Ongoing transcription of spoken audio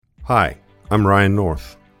Hi, I'm Ryan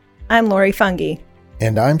North. I'm Lori Fungi.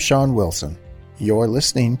 And I'm Sean Wilson. You're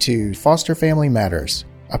listening to Foster Family Matters,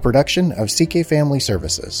 a production of CK Family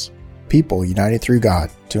Services. People united through God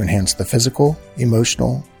to enhance the physical,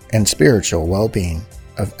 emotional, and spiritual well-being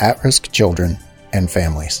of at-risk children and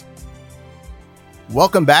families.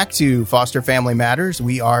 Welcome back to Foster Family Matters.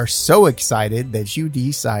 We are so excited that you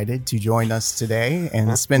decided to join us today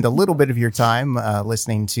and spend a little bit of your time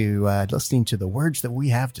listening to the words that we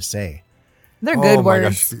have to say. They're good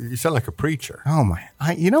words. Gosh, you sound like a preacher. Oh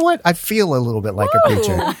my! You know what? I feel a little bit like a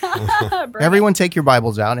preacher. Everyone, take your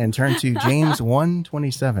Bibles out and turn to James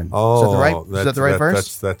 1:27. Oh, is that the right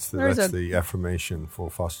verse? That's the affirmation for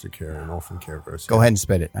foster care and orphan care verse. Go ahead and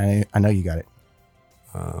spit it. I know you got it.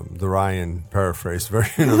 The Ryan paraphrased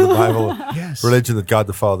version of the Bible. Yes. Religion that God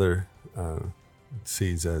the Father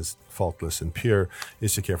sees as faultless and pure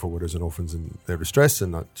is to care for widows and orphans in their distress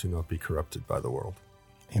and not be corrupted by the world.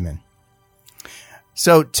 Amen.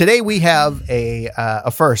 So today we have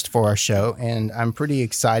a first for our show, and I'm pretty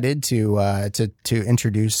excited to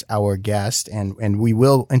introduce our guest, and we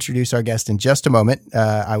will introduce our guest in just a moment.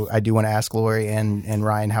 I do want to ask Lori and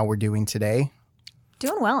Ryan how we're doing today.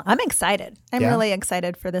 Doing well. I'm excited. I'm really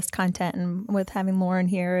excited for this content and with having Lauren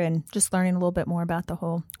here and just learning a little bit more about the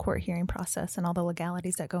whole court hearing process and all the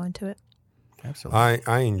legalities that go into it. Absolutely.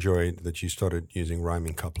 I enjoyed that you started using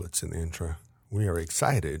rhyming couplets in the intro. We are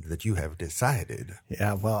excited that you have decided.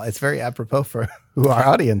 Yeah, well, it's very apropos for who our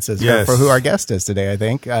audience is, yes. for who our guest is today, I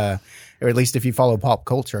think. Or at least if you follow pop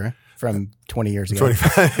culture from 20 years ago.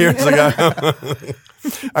 25 years ago.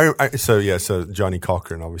 So Johnny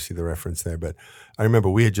Cochran, obviously the reference there. But I remember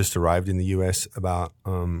we had just arrived in the U.S. about,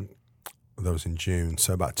 that was in June,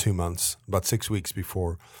 so about 2 months, about 6 weeks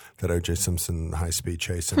before that O.J. Simpson high-speed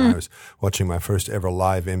chase. And I was watching my first ever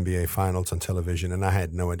live NBA finals on television, and I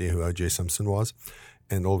had no idea who O.J. Simpson was.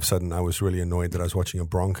 And all of a sudden, I was really annoyed that I was watching a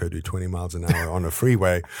Bronco do 20 miles an hour on a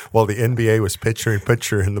freeway while the NBA was picture in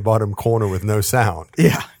picture in the bottom corner with no sound.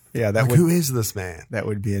 Yeah. Who is this man? That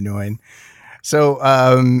would be annoying. So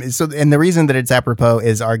and the reason that it's apropos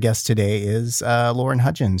is our guest today is Lauren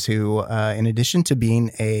Hudgens, who, in addition to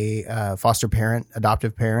being a foster parent,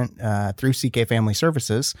 adoptive parent through CK Family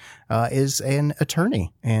Services, is an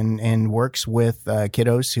attorney and works with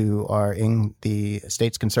kiddos who are in the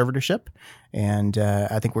state's conservatorship. And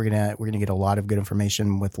I think we're gonna get a lot of good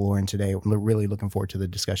information with Lauren today. We're really looking forward to the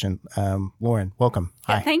discussion. Lauren, welcome.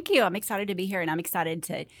 Yeah, Hi. thank you. I'm excited to be here, and I'm excited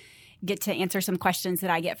to get to answer some questions that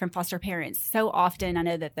I get from foster parents. So often I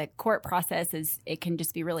know that the court process it can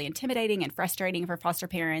just be really intimidating and frustrating for foster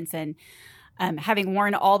parents. And having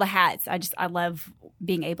worn all the hats, I love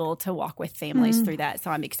being able to walk with families through that. So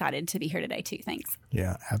I'm excited to be here today too. Thanks.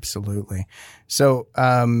 Yeah, absolutely. So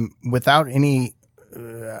without any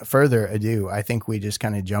further ado, I think we just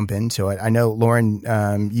kind of jump into it. I know, Lauren,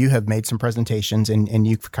 you have made some presentations and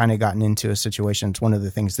you've kind of gotten into a situation. It's one of the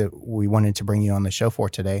things that we wanted to bring you on the show for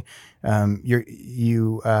today. I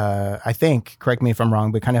think, correct me if I'm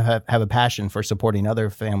wrong, but kind of have a passion for supporting other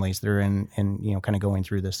families that are in kind of going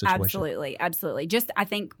through this situation. Absolutely. Just, I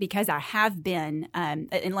think because I have been,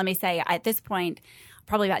 and let me say at this point,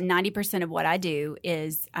 probably about 90% of what I do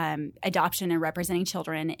is adoption and representing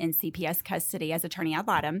children in CPS custody as attorney ad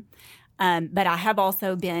litem. But I have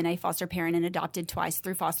also been a foster parent and adopted twice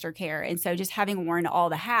through foster care. And so just having worn all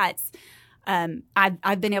the hats,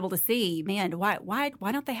 I've been able to see, man, why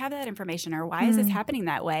don't they have that information, or why is this happening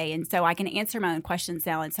that way? And so I can answer my own questions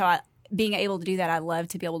now. And so being able to do that, I love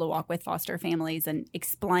to be able to walk with foster families and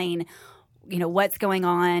explain what's going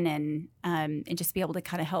on and just be able to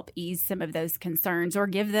kind of help ease some of those concerns or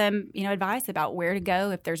give them, advice about where to go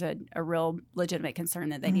if there's a real legitimate concern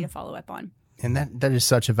that they need to follow up on. And that is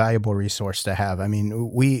such a valuable resource to have. I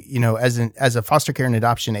mean, we, as a foster care and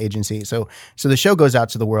adoption agency, so the show goes out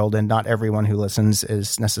to the world, and not everyone who listens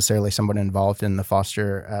is necessarily someone involved in the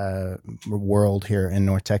foster world here in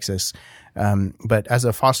North Texas. But as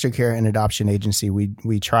a foster care and adoption agency,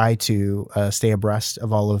 we try to stay abreast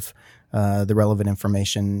of all of the relevant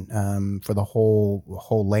information for the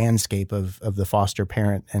whole landscape of the foster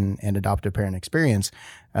parent and adoptive parent experience.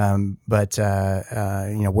 But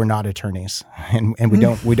we're not attorneys,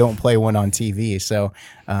 and we don't play one on TV. So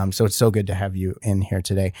it's so good to have you in here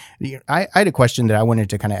today. I had a question that I wanted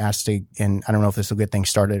to kind of ask, and I don't know if this will get things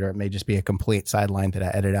started or it may just be a complete sideline that I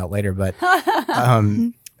edit out later, but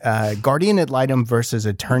guardian ad litem versus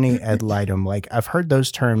attorney ad litem. Like, I've heard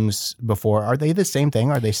those terms before. Are they the same thing?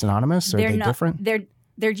 Are they synonymous? Or are they different?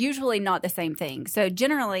 They're usually not the same thing. So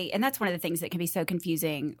generally, and that's one of the things that can be so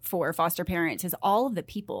confusing for foster parents, is all of the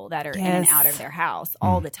people that are in and out of their house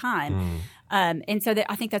all the time. And so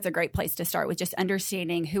I think that's a great place to start with just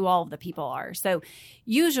understanding who all of the people are. So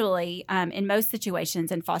usually in most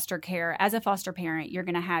situations in foster care, as a foster parent, you're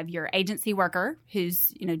going to have your agency worker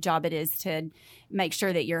whose job it is to make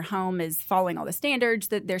sure that your home is following all the standards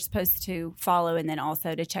that they're supposed to follow, and then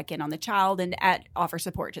also to check in on the child and offer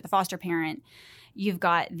support to the foster parent. You've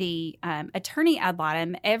got the attorney ad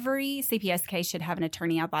litem. Every CPS case should have an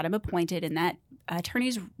attorney ad litem appointed, and that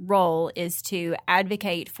attorney's role is to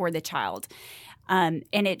advocate for the child. And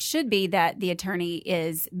it should be that the attorney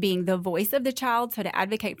is being the voice of the child, so to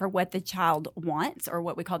advocate for what the child wants, or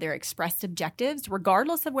what we call their expressed objectives,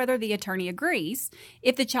 regardless of whether the attorney agrees,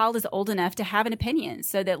 if the child is old enough to have an opinion,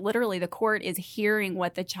 so that literally the court is hearing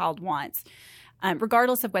what the child wants.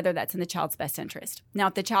 Regardless of whether that's in the child's best interest. Now,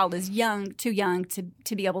 if the child is too young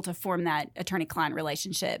to be able to form that attorney-client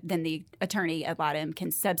relationship, then the attorney ad litem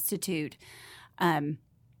can substitute it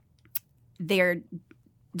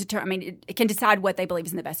can decide what they believe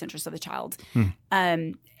is in the best interest of the child.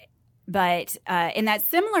 And that's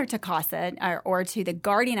similar to CASA or to the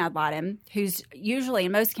guardian ad litem, who's usually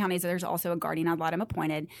in most counties there's also a guardian ad litem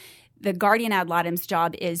appointed. The guardian ad litem's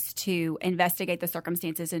job is to investigate the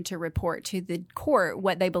circumstances and to report to the court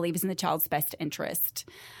what they believe is in the child's best interest.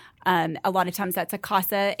 A lot of times that's a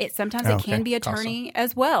CASA. Sometimes it can be attorney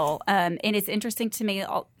as well. And it's interesting to me,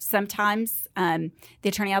 sometimes the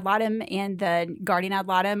attorney ad litem and the guardian ad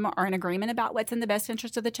litem are in agreement about what's in the best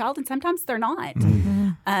interest of the child, and sometimes they're not.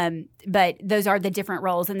 But those are the different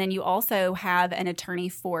roles. And then you also have an attorney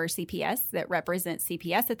for CPS that represents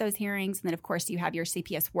CPS at those hearings. And then, of course, you have your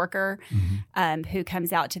CPS worker who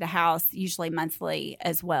comes out to the house, usually monthly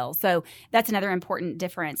as well. So that's another important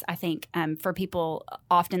difference, I think, for people.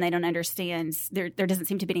 Often they don't understand. There doesn't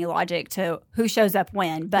seem to be any logic to who shows up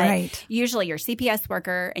when. But usually your CPS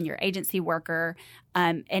worker and your agency worker,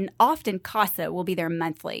 and often CASA will be there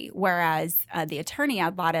monthly, whereas the attorney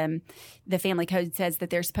ad litem, the family code says that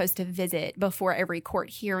they're supposed to visit before every court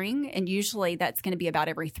hearing, and usually that's going to be about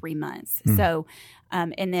every 3 months. So,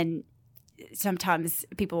 and then sometimes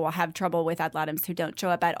people will have trouble with ad litems who don't show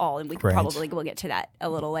up at all, and we probably will get to that a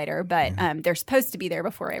little later. But they're supposed to be there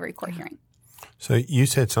before every court hearing. So you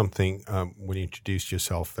said something when you introduced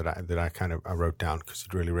yourself that I wrote down because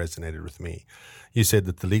it really resonated with me. You said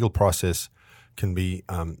that the legal process can be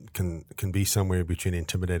somewhere between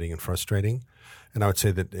intimidating and frustrating. And I would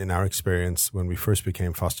say that in our experience, when we first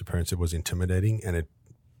became foster parents, it was intimidating, and it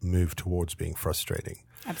moved towards being frustrating.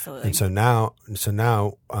 Absolutely. And so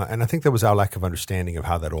now, and I think that was our lack of understanding of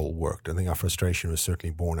how that all worked. I think our frustration was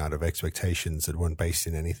certainly born out of expectations that weren't based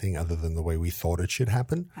in anything other than the way we thought it should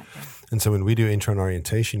happen. Okay. And so when we do intern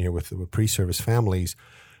orientation here with pre-service families,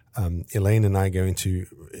 Elaine and I go into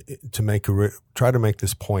try to make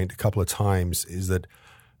this point a couple of times, is that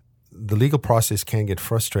the legal process can get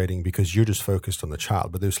frustrating because you're just focused on the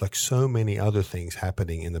child, but there's like so many other things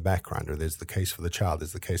happening in the background. Or there's the case for the child,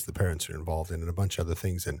 there's the case the parents are involved in, and a bunch of other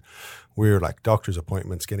things. And we're like doctor's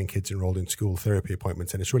appointments, getting kids enrolled in school, therapy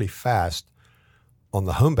appointments, and it's really fast on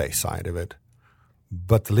the home base side of it.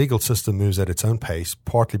 But the legal system moves at its own pace,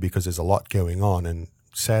 partly because there's a lot going on, and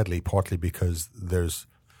sadly, partly because there's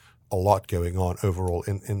a lot going on overall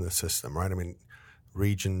in the system, right? I mean,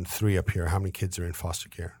 Region 3 up here, how many kids are in foster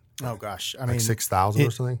care? Oh gosh, I mean, mean 6,000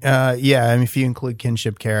 or something. Yeah, I mean, if you include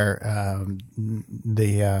kinship care,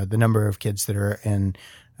 the number of kids that are in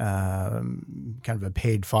kind of a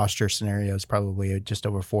paid foster scenario is probably just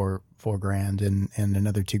over four grand, and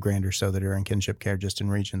another $2,000 or so that are in kinship care just in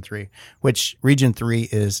Region 3. Which Region 3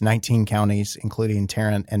 is 19 counties, including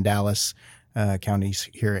Tarrant and Dallas counties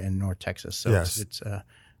here in North Texas. So yes. it's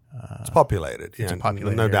populated. It's a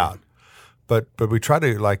populated no area. Doubt. But we try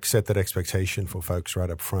to like set that expectation for folks right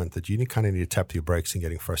up front that you kind of need to tap your brakes in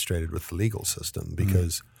getting frustrated with the legal system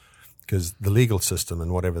because the legal system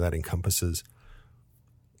and whatever that encompasses,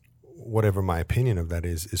 whatever my opinion of that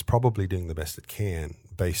is probably doing the best it can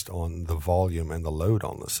based on the volume and the load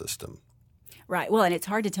on the system. Right. Well, and it's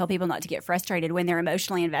hard to tell people not to get frustrated when they're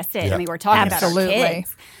emotionally invested. Yeah. I mean, we're talking about our Absolutely.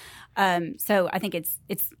 kids. So I think it's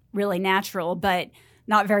really natural, but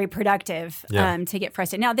not very productive to get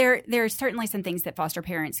frustrated. Now, there are certainly some things that foster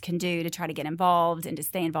parents can do to try to get involved and to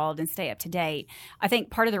stay involved and stay up to date. I think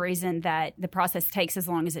part of the reason that the process takes as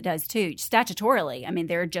long as it does, too, statutorily, I mean,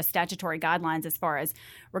 there are just statutory guidelines as far as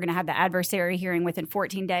we're going to have the adversary hearing within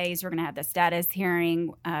 14 days. We're going to have the status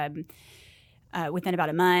hearing within about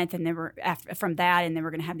a month, and then from that, and then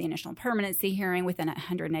we're going to have the initial permanency hearing within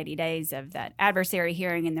 180 days of that adversary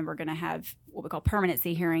hearing, and then we're going to have what we call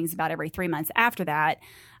permanency hearings about every 3 months after that.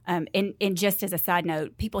 And just as a side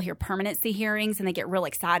note, people hear permanency hearings and they get real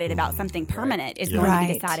excited about something permanent is going to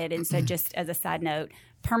be decided. And so just as a side note,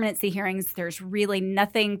 permanency hearings, there's really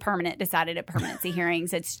nothing permanent decided at permanency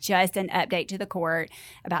hearings. It's just an update to the court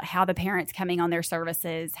about how the parent's coming on their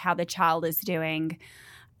services, how the child is doing,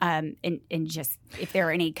 and just if there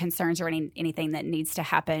are any concerns or anything that needs to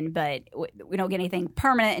happen. But we don't get anything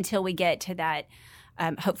permanent until we get to that.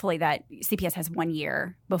 Hopefully that CPS has 1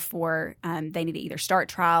 year before they need to either start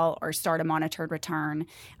trial or start a monitored return.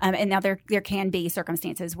 And now there can be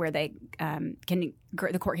circumstances where the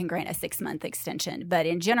court can grant a 6-month extension. But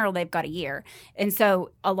in general, they've got a year. And so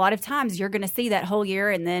a lot of times you're going to see that whole year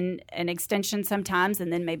and then an extension sometimes,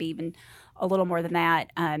 and then maybe even a little more than that.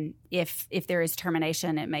 If there is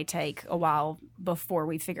termination, it may take a while before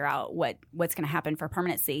we figure out what's going to happen for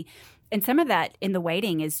permanency. And some of that in the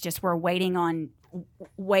waiting is just we're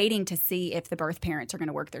waiting to see if the birth parents are going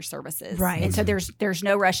to work their services. Right. And so there's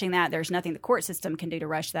no rushing that. There's nothing the court system can do to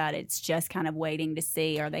rush that. It's just kind of waiting to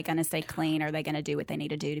see, are they going to stay clean? Are they going to do what they need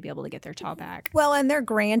to do to be able to get their child back? Well, and they're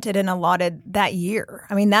granted and allotted that year.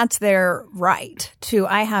 I mean, that's their right to,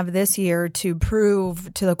 I have this year to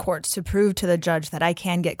prove to the courts, to prove to the judge that I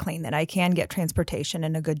can get clean, that I can get transportation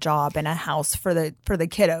and a good job and a house for the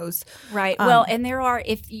kiddos. Right. Well, and there are,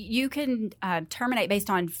 if you can terminate based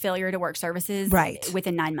on failure to work services. Right.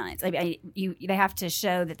 Within 9 months. They have to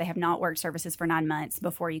show that they have not worked services for 9 months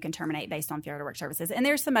before you can terminate based on failure to work services. And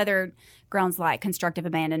there's some other grounds like constructive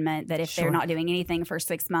abandonment, that if they're not doing anything for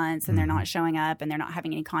 6 months and they're not showing up and they're not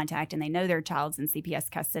having any contact and they know their child's in CPS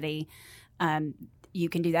custody, you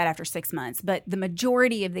can do that after 6 months. But the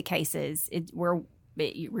majority of the cases,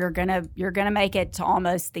 you're gonna make it to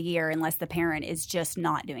almost the year unless the parent is just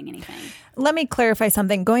not doing anything. Let me clarify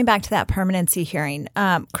something. Going back to that permanency hearing,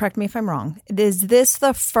 correct me if I'm wrong. Is this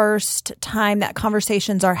the first time that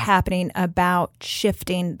conversations are happening about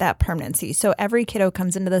shifting that permanency? So every kiddo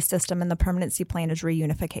comes into the system and the permanency plan is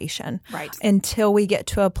reunification. Right. Until we get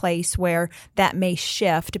to a place where that may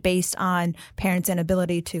shift based on parents'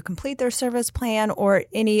 inability to complete their service plan or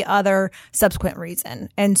any other subsequent reason.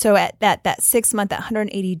 And so at that 6 month,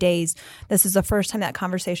 180 days, this is the first time that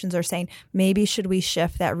conversations are saying, maybe should we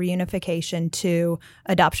shift that reunification to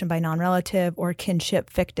adoption by non-relative or kinship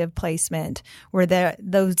fictive placement, where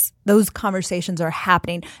those conversations are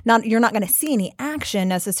happening. You're not going to see any action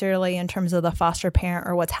necessarily in terms of the foster parent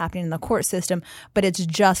or what's happening in the court system, but it's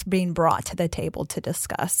just being brought to the table to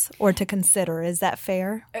discuss or to consider. Is that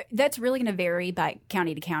fair? That's really going to vary by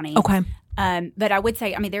county to county. Okay. But I would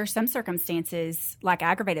say, there are some circumstances, like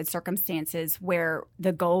aggravated circumstances, where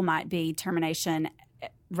the goal might be termination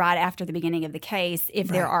right after the beginning of the case if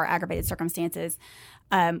there are aggravated circumstances,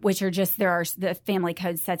 which are just, the family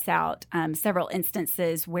code sets out several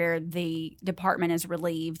instances where the department is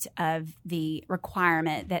relieved of the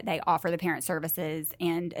requirement that they offer the parent services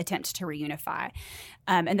and attempt to reunify.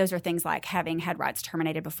 And those are things like having had rights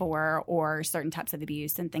terminated before or certain types of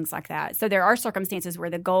abuse and things like that. So there are circumstances where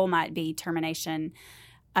the goal might be termination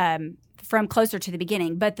from closer to the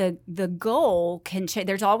beginning, but the goal can change.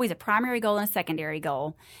 There's always a primary goal and a secondary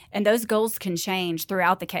goal, and those goals can change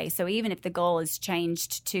throughout the case. So even if the goal is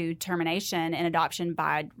changed to termination and adoption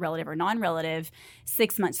by relative or non-relative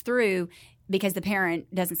 6 months through, because the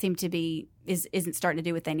parent doesn't seem to be isn't starting to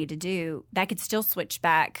do what they need to do, that could still switch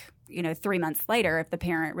back 3 months later if the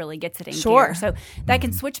parent really gets it in gear. So that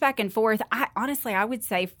can switch back and forth. I would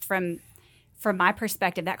say from my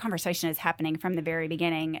perspective, that conversation is happening from the very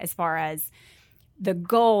beginning. As far as the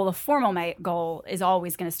goal, the formal goal is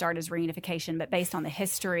always going to start as reunification, but based on the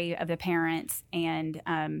history of the parents and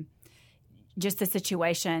just the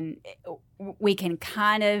situation, we can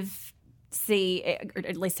kind of see, or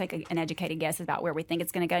at least take an educated guess about where we think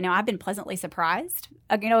it's going to go. Now, I've been pleasantly surprised,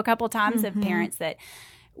 a couple of times of parents that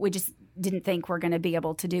we just didn't think were going to be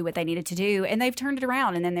able to do what they needed to do, and they've turned it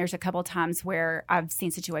around. And then there's a couple of times where I've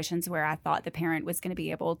seen situations where I thought the parent was going to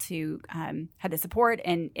be able to have the support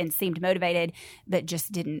and seemed motivated, but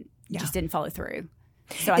just didn't follow through.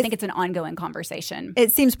 So I think it's an ongoing conversation.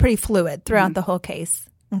 It seems pretty fluid throughout the whole case.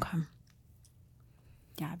 Okay.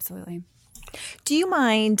 Yeah, absolutely. Do you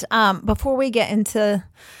mind, before we get into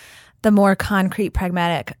the more concrete,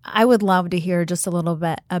 pragmatic, I would love to hear just a little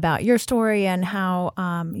bit about your story and how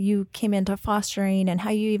you came into fostering and how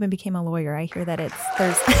you even became a lawyer. I hear that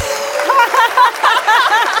there's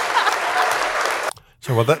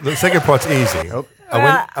So, well, the second part's easy.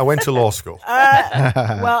 I went to law school.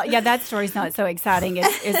 Well, yeah, that story's not so exciting.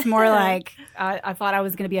 It's more like I thought I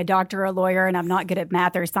was going to be a doctor or a lawyer, and I'm not good at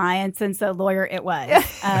math or science, and so lawyer it was.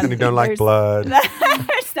 And you don't like blood.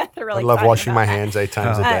 There's nothing really I love exciting washing about my that. hands 8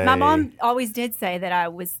 times a day. My mom always did say that I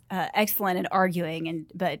was excellent at arguing,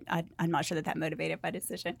 but I'm not sure that motivated my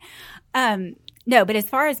decision. No, but as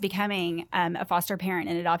far as becoming a foster parent,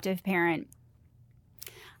 an adoptive parent,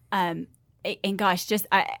 and gosh,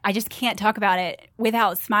 I just can't talk about it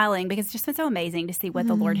without smiling, because it's just been so amazing to see what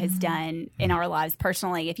the Lord has done in our lives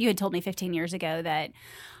personally. If you had told me 15 years ago that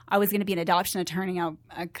I was going to be an adoption attorney,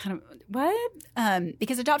 I kind of, what?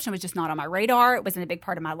 Because adoption was just not on my radar. It wasn't a big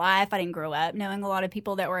part of my life. I didn't grow up knowing a lot of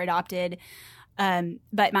people that were adopted.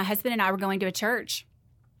 But my husband and I were going to a church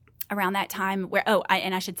around that time where,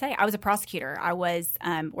 I should say, I was a prosecutor. I was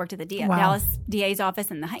worked at the Dallas DA's office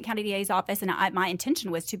and the Hunt County DA's office, and my intention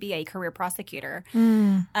was to be a career prosecutor.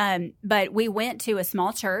 But we went to a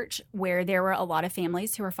small church where there were a lot of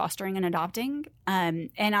families who were fostering and adopting, and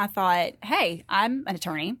I thought, hey, I'm an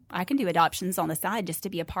attorney. I can do adoptions on the side just to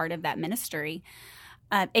be a part of that ministry.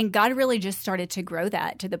 And God really just started to grow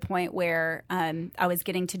that to the point where I was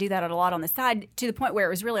getting to do that a lot on the side, to the point where it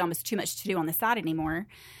was really almost too much to do on the side anymore.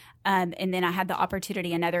 And then I had the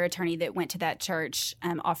opportunity, another attorney that went to that church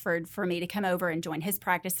offered for me to come over and join his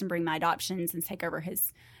practice and bring my adoptions and take over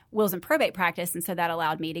his wills and probate practice. And so that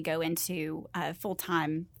allowed me to go into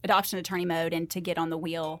full-time adoption attorney mode and to get on the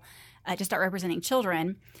wheel to start representing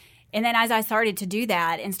children. And then as I started to do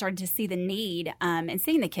that and started to see the need and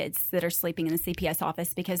seeing the kids that are sleeping in the CPS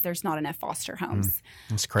office because there's not enough foster homes.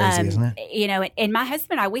 That's crazy, isn't it? You know, and my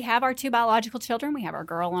husband and I, we have our 2 biological children. We have our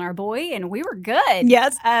girl and our boy, and we were good.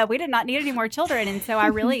 Yes. We did not need any more children. And so I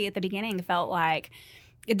really, at the beginning, felt like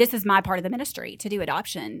this is my part of the ministry to do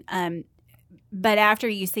adoption. But after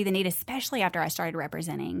you see the need, especially after I started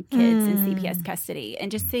representing kids in CPS custody and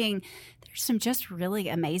just seeing there's some just really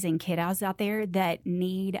amazing kiddos out there that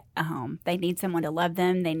need a home. They need someone to love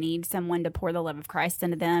them. They need someone to pour the love of Christ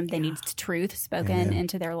into them. They need truth spoken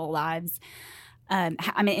into their little lives.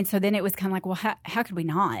 And so then it was kind of like, well, how could we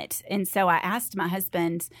not? And so I asked my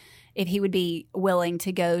husband if he would be willing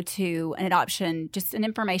to go to an adoption, just an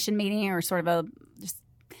information meeting or sort of just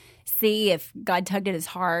see if God tugged at his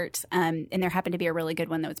heart. And there happened to be a really good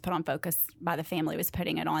one that was put on Focus by the family was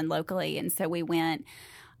putting it on locally. And so we went.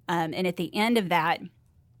 And at the end of that,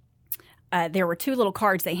 there were 2 little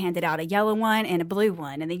cards they handed out, a yellow one and a blue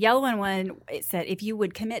one. And the yellow one, it said, if you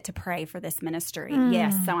would commit to pray for this ministry.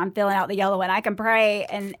 Yes. So I'm filling out the yellow one. I can pray.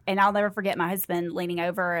 And I'll never forget my husband leaning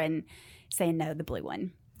over and saying, no, the blue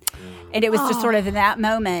one. And it was just sort of in that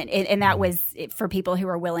moment, and that was for people who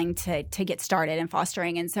are willing to get started in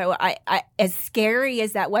fostering. And so I as scary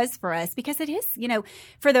as that was for us, because it is, you know,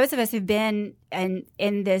 for those of us who've been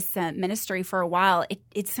in this ministry for a while,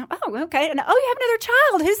 it's, oh, okay. And, oh, you have another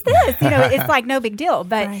child. Who's this? You know, it's like no big deal.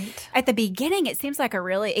 But at the beginning, it can seem like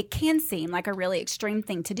a really extreme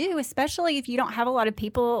thing to do, especially if you don't have a lot of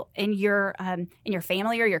people in your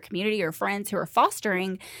family or your community or friends who are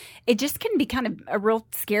fostering. It just can be kind of a real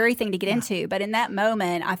scary thing to get into. But in that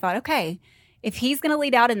moment, I thought, okay, if he's going to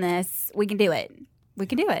lead out in this, we can do it. We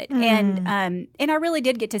can do it. And I really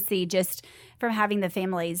did get to see, just from having the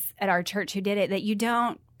families at our church who did it,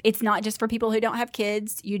 that it's not just for people who don't have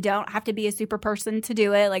kids. You don't have to be a super person to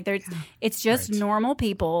do it. Like it's just normal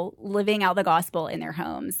people living out the gospel in their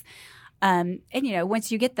homes. And, you know,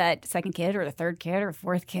 once you get that second kid or the third kid or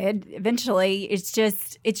fourth kid, eventually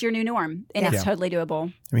it's your new norm, and it's totally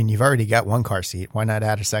doable. I mean, you've already got 1 car seat. Why not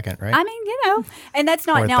add a second, right? I mean, you know, and that's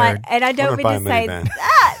not, and I don't mean to say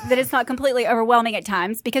that it's not completely overwhelming at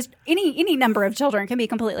times, because any number of children can be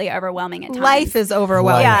completely overwhelming at times. Life is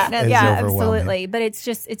overwhelming. Absolutely. But it's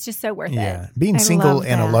just so worth it. Being single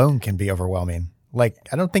and alone can be overwhelming. Like,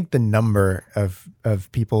 I don't think the number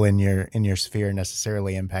of people in your sphere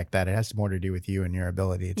necessarily impact that. It has more to do with you and your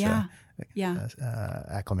ability to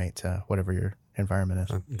acclimate to whatever your environment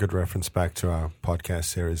is. A good reference back to our podcast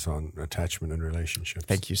series on attachment and relationships.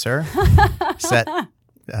 Thank you, sir.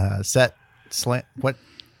 Slant. What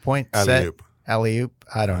point? Alley-oop. Alley-oop.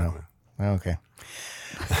 I don't know. Okay.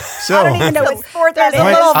 So I don't even know what sport that is.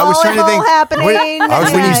 I was trying to think. Happening. I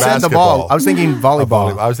was thinking set the ball. I was thinking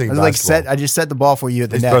volleyball. I was thinking basketball. I just set the ball for you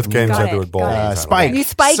at the net. Both games have to do with ball. Spike. You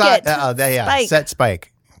spike it. Spike. Set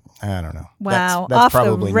spike. I don't know. Wow. That's Off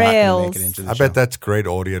probably the rails. Not going to make it into the I show. bet that's great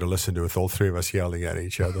audio to listen to with all 3 of us yelling at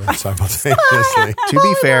each other simultaneously. To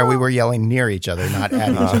be fair, we were yelling near each other, not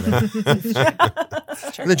at each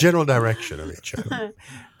other. In the general direction of each other.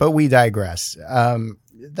 But we digress.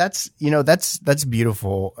 that's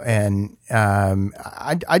beautiful. And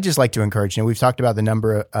I just like to encourage, we've talked about the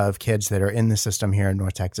number of kids that are in the system here in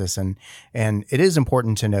North Texas. And it is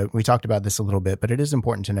important to note, we talked about this a little bit, but it is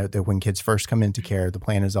important to note that when kids first come into care, the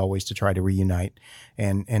plan is always to try to reunite.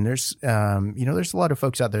 And there's, there's a lot of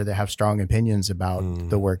folks out there that have strong opinions about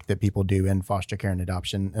the work that people do in foster care and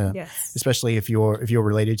adoption, especially if you're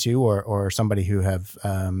related to or somebody who have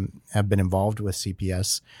been involved with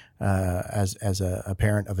CPS as a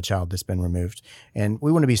parent of a child that's been removed. And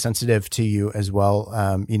we want to be sensitive to you as well.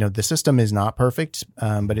 The system is not perfect,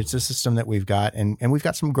 but it's a system that we've got, and we've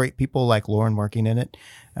got some great people like Lauren working in it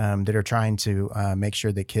that are trying to make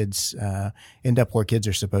sure that kids end up where kids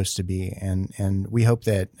are supposed to be. And we hope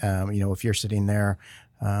that, if you're sitting there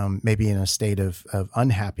maybe in a state of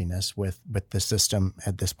unhappiness with the system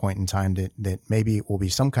at this point in time, that maybe it will be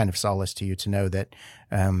some kind of solace to you to know that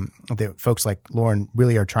that folks like Lauren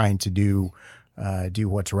really are trying to do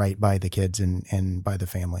what's right by the kids and by the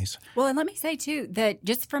families. Well, and let me say too that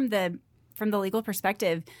just from the legal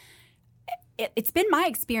perspective, it's been my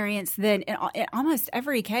experience that in almost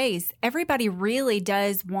every case, everybody really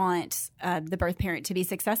does want the birth parent to be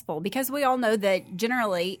successful, because we all know that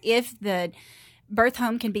generally, if the birth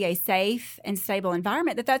home can be a safe and stable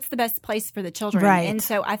environment, that's the best place for the children. Right. And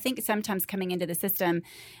so I think sometimes coming into the system,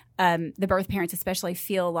 the birth parents especially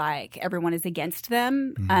feel like everyone is against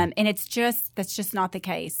them. And that's just not the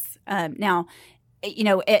case. Now,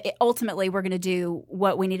 ultimately we're going to do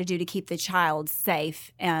what we need to do to keep the child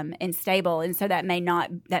safe and stable. And so that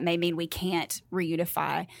may mean we can't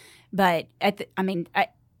reunify. But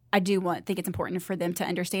I do think it's important for them to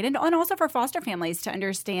understand, and also for foster families to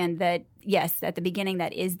understand that, yes, at the beginning,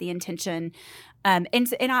 that is the intention. And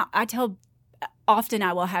I tell often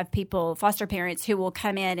I will have people, foster parents, who will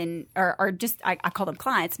come in and or just I call them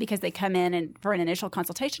clients, because they come in and for an initial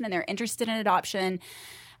consultation and they're interested in adoption,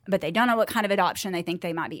 but they don't know what kind of adoption they think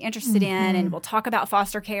they might be interested in. And we'll talk about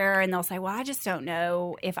foster care, and they'll say, well, I just don't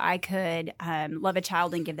know if I could love a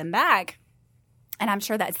child and give them back. And I'm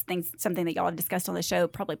sure that's something that y'all have discussed on the show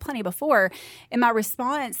probably plenty before. And my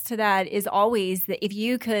response to that is always that if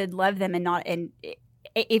you could love them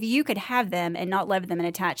if you could have them and not love them and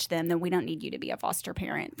attach them, then we don't need you to be a foster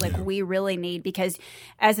parent. Like, we really need, because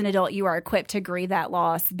as an adult, you are equipped to grieve that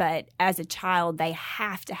loss. But as a child, they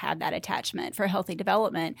have to have that attachment for healthy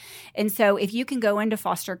development. And so if you can go into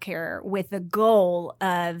foster care with the goal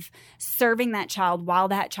of serving that child while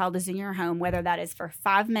that child is in your home, whether that is for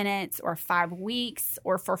 5 minutes or 5 weeks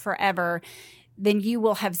or for forever, then you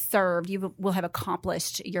will have served, you will have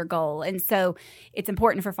accomplished your goal. And so it's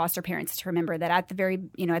important for foster parents to remember that at the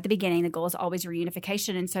beginning, the goal is always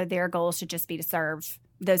reunification. And so their goal should just be to serve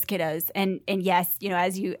those kiddos. And yes,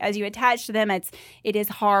 as you attach to them, it is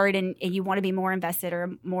hard, and you want to be more invested or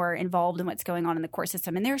more involved in what's going on in the court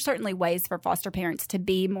system. And there are certainly ways for foster parents to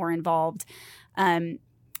be more involved.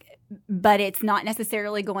 But it's not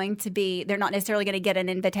necessarily they're not necessarily going to get an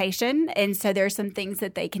invitation. And so there's some things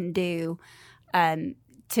that they can do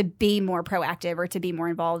to be more proactive or to be more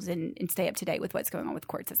involved and stay up to date with what's going on with the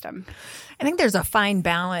court system. I think there's a fine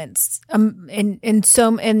balance in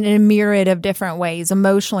a myriad of different ways.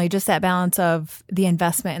 Emotionally, just that balance of the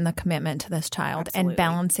investment and the commitment to this child. Absolutely. And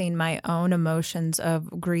balancing my own emotions of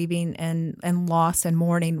grieving and loss and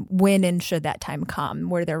mourning when and should that time come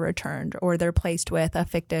where they're returned or they're placed with a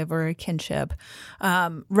fictive or a kinship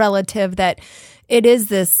relative, that it's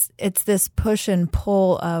this push and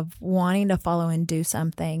pull of wanting to follow and do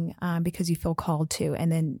something because you feel called to,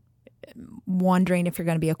 and then wondering if you're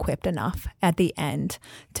going to be equipped enough at the end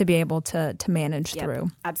to be able to manage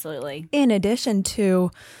through. Absolutely. In addition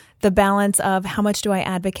to the balance of how much do I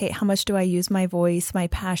advocate, how much do I use my voice, my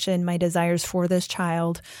passion, my desires for this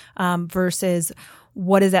child versus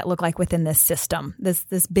what does that look like within this system? This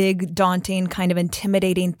big, daunting, kind of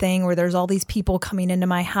intimidating thing where there's all these people coming into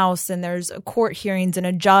my house and there's court hearings and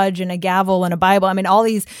a judge and a gavel and a Bible. I mean, all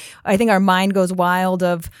these, I think our mind goes wild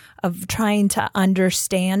of trying to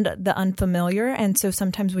understand the unfamiliar. And so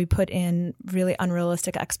sometimes we put in really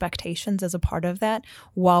unrealistic expectations as a part of that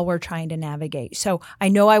while we're trying to navigate. So I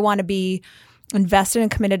know I want to be invested and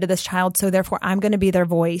committed to this child, so therefore I'm going to be their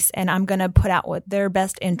voice and I'm going to put out what their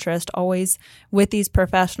best interest always with these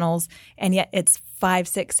professionals, and yet it's 5,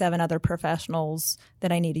 6, 7 other professionals that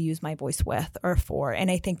I need to use my voice with or for, and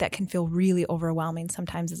I think that can feel really overwhelming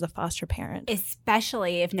sometimes as a foster parent,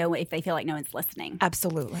 especially if they feel like no one's listening.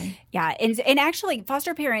 Absolutely. Yeah, and actually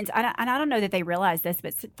foster parents, and I don't know that they realize this,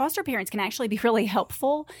 but foster parents can actually be really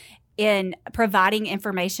helpful in providing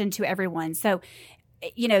information to everyone. So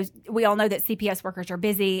we all know that CPS workers are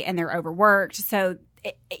busy and they're overworked. So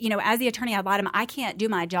as the attorney ad litem, I can't do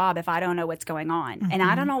my job if I don't know what's going on. And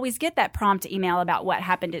I don't always get that prompt email about what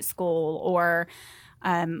happened at school or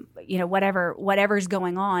whatever's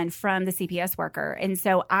going on from the CPS worker. And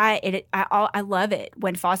so I love it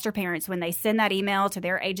when foster parents, when they send that email to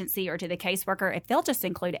their agency or to the caseworker, if they'll just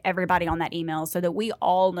include everybody on that email so that we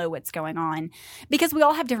all know what's going on, because we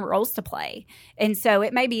all have different roles to play. And so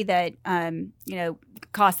it may be that,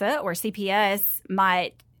 CASA or CPS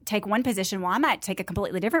might take one position while I might take a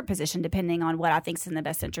completely different position depending on what I think is in the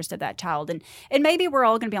best interest of that child. And maybe we're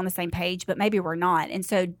all going to be on the same page, but maybe we're not. And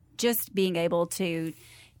so just being able to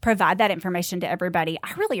provide that information to everybody,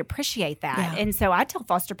 I really appreciate that. Yeah. And so I tell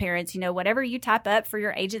foster parents, whatever you type up for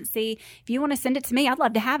your agency, if you want to send it to me, I'd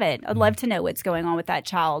love to have it. I'd love to know what's going on with that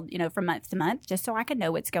child, from month to month, just so I can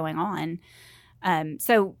know what's going on.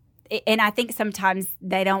 And I think sometimes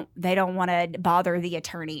they don't want to bother the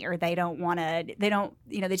attorney, or they just don't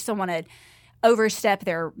want to overstep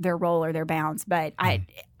their role or their bounds. But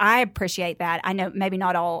I appreciate that. I know maybe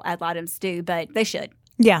not all ad litems do, but they should.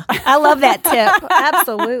 Yeah, I love that tip.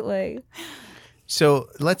 Absolutely. So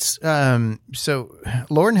let's. So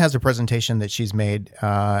Lauren has a presentation that she's made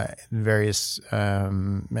various.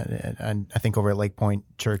 I think over at Lake Point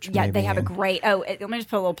Church. Yeah, maybe. they have a great. Let me just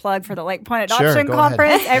put a little plug for the Lake Point Adoption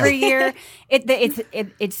Conference every year.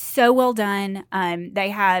 It's so well done. They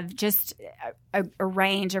have just a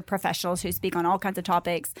range of professionals who speak on all kinds of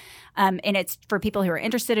topics, and it's for people who are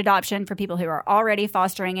interested in adoption, for people who are already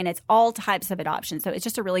fostering, and it's all types of adoption. So it's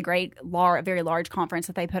just a really great, very large conference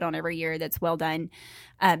that they put on every year that's well done.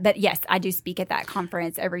 But yes, I do speak at that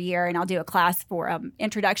conference every year, and I'll do a class for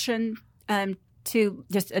introduction to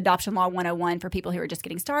just Adoption Law 101 for people who are just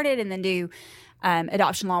getting started, and then do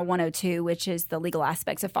Adoption Law 102, which is the legal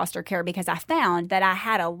aspects of foster care, because I found that I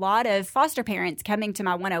had a lot of foster parents coming to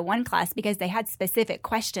my 101 class because they had specific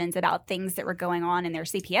questions about things that were going on in their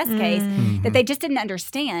CPS case that they just didn't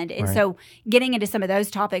understand. And so getting into some of those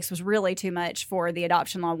topics was really too much for the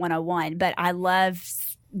Adoption Law 101. But I love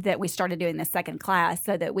that we started doing the second class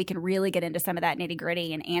so that we can really get into some of that nitty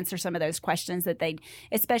gritty and answer some of those questions that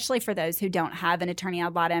especially for those who don't have an attorney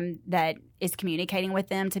ad litem that is communicating with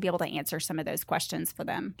them, to be able to answer some of those questions for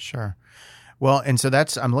them. Sure. Well, and so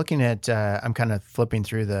I'm looking at, I'm kind of flipping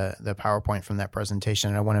through the PowerPoint from that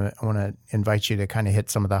presentation, and I want to invite you to kind of hit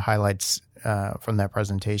some of the highlights from that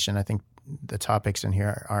presentation. I think the topics in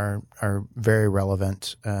here are very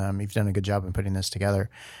relevant. You've done a good job in putting this together.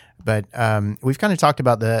 But we've kind of talked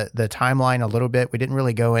about the timeline a little bit. We didn't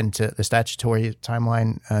really go into the statutory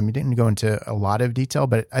timeline. You didn't go into a lot of detail,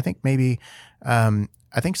 but I think maybe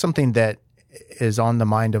I think something that is on the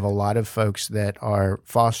mind of a lot of folks that are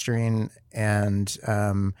fostering and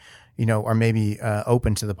are maybe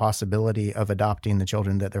open to the possibility of adopting the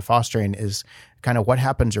children that they're fostering is kind of what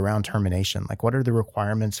happens around termination. Like, what are the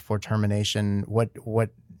requirements for termination?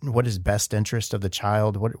 What is best interest of the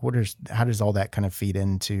child? How does all that kind of feed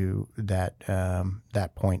into that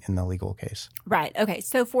point in the legal case? Right. Okay.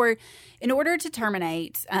 So in order to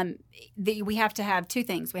terminate, we have to have two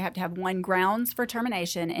things. We have to have one, grounds for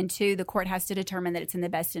termination, and two, the court has to determine that it's in the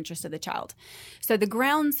best interest of the child. So the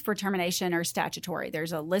grounds for termination are statutory.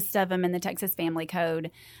 There's a list of them in the Texas Family Code.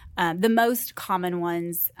 The most common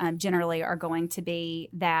ones generally are going to be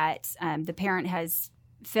that the parent has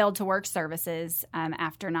failed to work services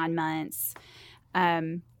after 9 months.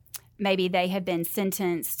 Maybe they have been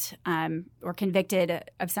sentenced or convicted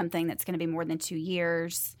of something that's going to be more than 2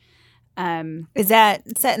 years. Is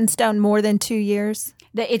that set in stone more than 2 years?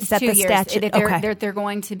 It's 2 years. Statute? They're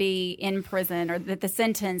going to be in prison, or that the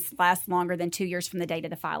sentence lasts longer than 2 years from the date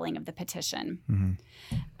of the filing of the petition.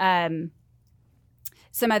 Mm-hmm.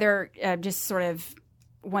 Some other just sort of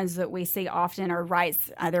ones that we see often are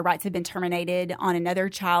rights. Their rights have been terminated on another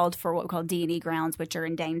child for what we call D&E grounds, which are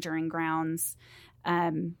endangering grounds.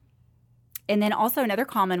 And then also another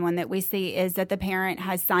common one that we see is that the parent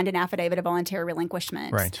has signed an affidavit of voluntary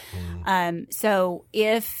relinquishment. Right. So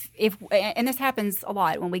if and this happens a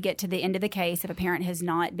lot when we get to the end of the case, if a parent has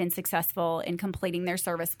not been successful in completing their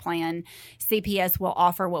service plan, CPS will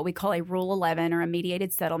offer what we call a Rule 11 or a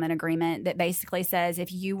mediated settlement agreement that basically says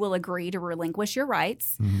if you will agree to relinquish your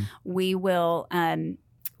rights, we will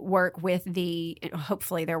work with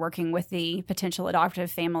hopefully they're working with the potential adoptive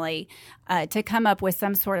family to come up with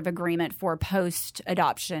some sort of agreement for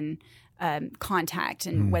post-adoption contact,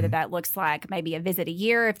 and whether that looks like maybe a visit a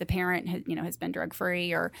year if the parent has been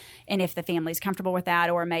drug-free, and if the family's comfortable with that,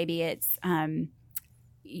 or maybe it's an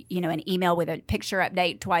email with a picture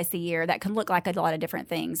update twice a year. That can look like a lot of different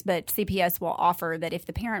things, but CPS will offer that if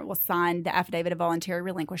the parent will sign the affidavit of voluntary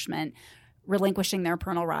relinquishment relinquishing their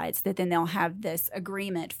parental rights, that then they'll have this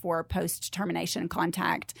agreement for post-termination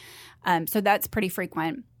contact. So that's pretty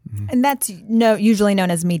frequent. And that's usually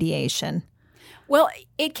known as mediation. Well,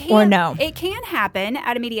 it can Or no. It can happen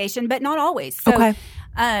at a mediation, but not always. So,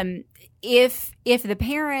 Okay. If the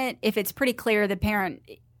parent, if it's pretty clear the parent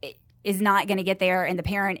is not going to get there, and the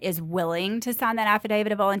parent is willing to sign that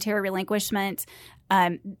affidavit of voluntary relinquishment,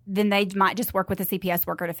 then they might just work with a CPS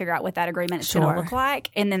worker to figure out what that agreement is going to look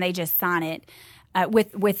like, and then they just sign it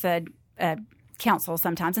with a counsel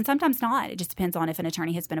sometimes, and sometimes not. It just depends on if an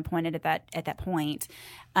attorney has been appointed at that point.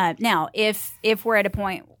 Now, if we're at a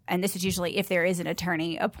point, and this is usually if there is an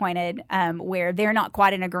attorney appointed where they're not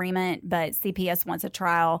quite in agreement, but CPS wants a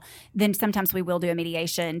trial, then sometimes we will do a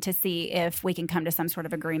mediation to see if we can come to some sort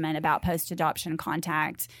of agreement about post-adoption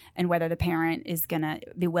contact and whether the parent is going to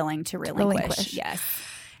be willing to relinquish. Yes.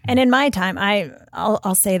 And in my time,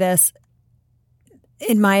 I'll say this.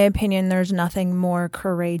 In my opinion, there's nothing more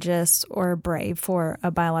courageous or brave for a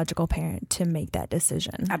biological parent to make that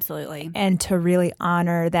decision. Absolutely. And to really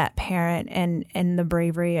honor that parent and the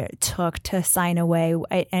bravery it took to sign away.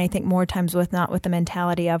 And I think more times not with the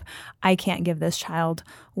mentality of, I can't give this child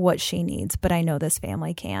what she needs, but I know this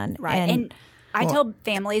family can. Right. And I tell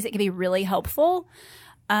families it can be really helpful.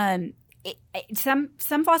 Some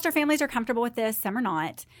foster families are comfortable with this, some are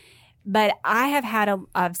not. But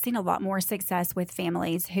I've seen a lot more success with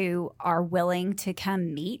families who are willing to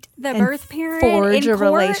come meet the birth parent forge in a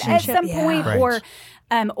court relationship. at some point, Right.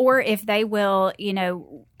 or if they will,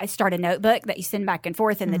 start a notebook that you send back and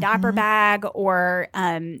forth in the diaper bag, or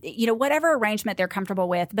whatever arrangement they're comfortable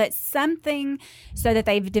with, but something so that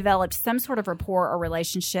they've developed some sort of rapport or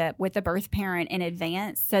relationship with the birth parent in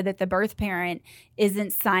advance, so that the birth parent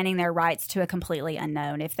isn't signing their rights to a completely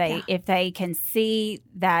unknown. If they can see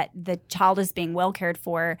that the child is being well cared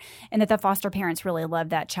for and that the foster parents really love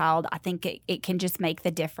that child, I think it can just make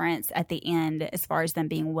the difference at the end as far as them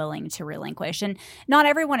being willing to relinquish. And not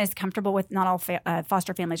everyone is comfortable with, not all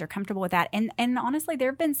foster families are comfortable with that. And honestly, there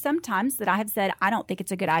have been some times that I have said, I don't think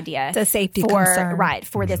it's a good idea. It's a safety concern. Right,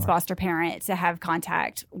 for this foster parent to have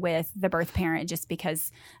contact with the birth parent just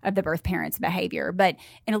because of the birth parent's behavior. But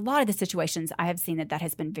in a lot of the situations, I have seen that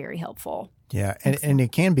has been very helpful. Yeah, and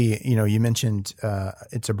it can be, you mentioned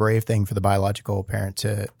it's a brave thing for the biological parent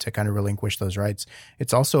to kind of relinquish those rights.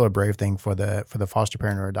 It's also a brave thing for the foster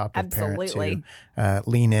parent or adoptive Absolutely. parent to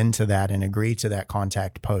lean into that and agree to that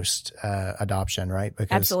contact post adoption, right?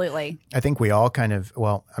 Because Absolutely. I think we all kind of,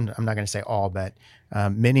 well, I'm not going to say all, but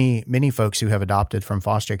many folks who have adopted from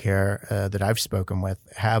foster care that I've spoken with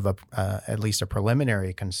have at least a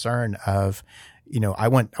preliminary concern of, I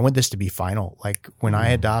want this to be final. Like when I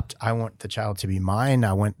adopt, I want the child to be mine.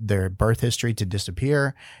 I want their birth history to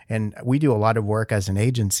disappear. And we do a lot of work as an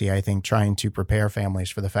agency, I think, trying to prepare families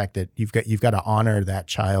for the fact that you've got to honor that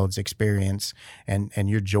child's experience and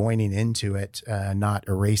you're joining into it, not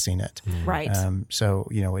erasing it. Right. So,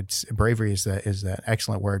 it's bravery is the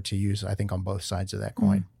excellent word to use, I think, on both sides of that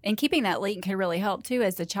coin. And keeping that link can really help too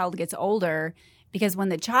as the child gets older, because when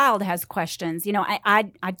the child has questions,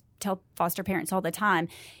 I tell foster parents all the time,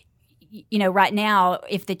 right now,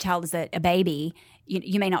 if the child is a baby,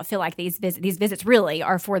 you may not feel like these visits really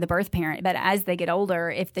are for the birth parent. But as they get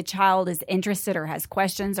older, if the child is interested or has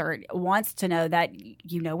questions or wants to know that,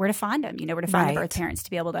 where to find them, where to find the birth parents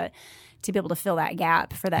to be able to fill that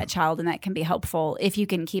gap for that child, and that can be helpful if you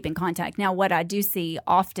can keep in contact. Now, what I do see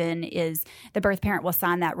often is the birth parent will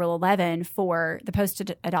sign that Rule 11 for the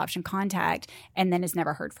post-adoption contact and then is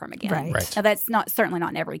never heard from again. Right. Now, that's certainly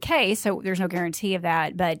not in every case, so there's no guarantee of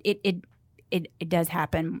that, but it does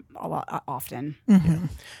happen a lot often. Mm-hmm.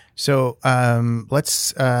 So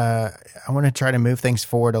let's. I want to try to move things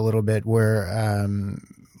forward a little bit.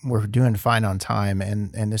 We're doing fine on time,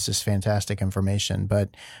 and this is fantastic information. But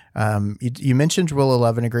you mentioned Rule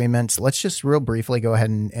 11 agreements. Let's just real briefly go ahead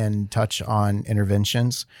and touch on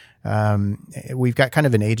interventions. We've got kind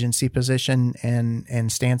of an agency position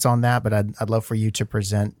and stance on that, but I'd love for you to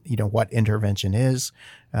present, what intervention is,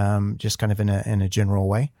 just kind of in a general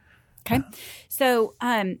way. Okay. So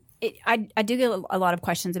I do get a lot of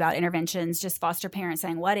questions about interventions, just foster parents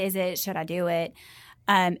saying, what is it? Should I do it?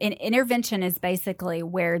 An intervention is basically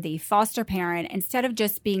where the foster parent, instead of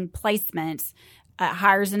just being placement,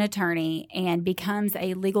 hires an attorney and becomes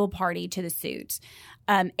a legal party to the suit.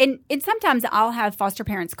 And sometimes I'll have foster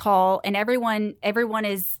parents call, and everyone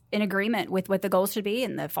is in agreement with what the goal should be,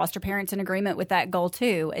 and the foster parent's in agreement with that goal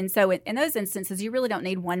too. And so in those instances, you really don't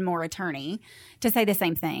need one more attorney to say the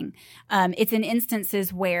same thing. It's in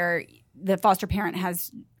instances where the foster parent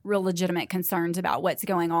has real legitimate concerns about what's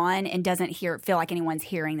going on and doesn't feel like anyone's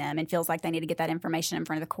hearing them and feels like they need to get that information in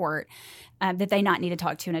front of the court, that they not need to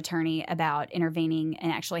talk to an attorney about intervening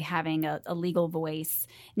and actually having a legal voice.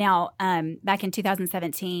 Now, back in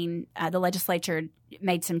 2017, the legislature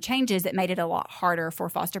made some changes that made it a lot harder for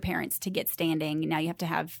foster parents to get standing. Now you have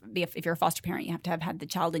to if you're a foster parent, you have to have had the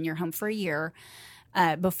child in your home for a year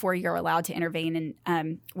before you're allowed to intervene.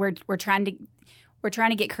 And we're trying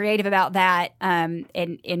to get creative about that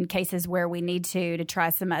in cases where we need to try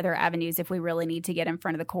some other avenues if we really need to get in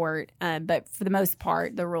front of the court. But for the most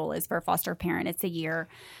part, the rule is for a foster parent, it's a year.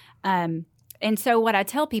 And so what I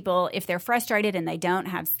tell people, if they're frustrated and they don't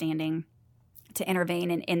have standing to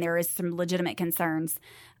intervene and there is some legitimate concerns,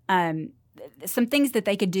 some things that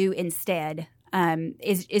they could do instead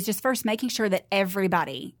is just first making sure that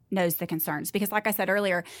everybody knows the concerns. Because like I said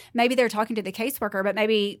earlier, maybe they're talking to the caseworker, but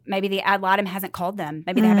maybe the ad litem hasn't called them.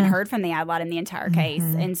 Maybe they haven't heard from the ad litem the entire case.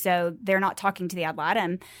 And so they're not talking to the ad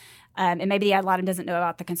litem. And maybe the ad litem doesn't know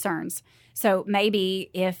about the concerns. So maybe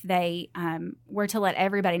if they were to let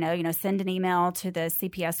everybody know, send an email to the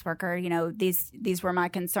CPS worker, these were my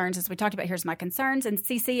concerns. As we talked about, here's my concerns, and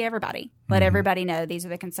CC everybody. Let everybody know these are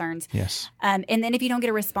the concerns. Yes. And then if you don't get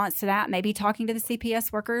a response to that, maybe talking to the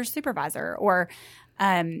CPS worker's supervisor or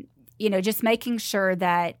just making sure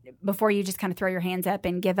that before you just kind of throw your hands up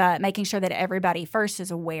and give up, making sure that everybody first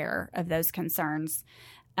is aware of those concerns.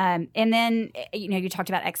 And then, you talked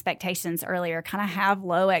about expectations earlier, kind of have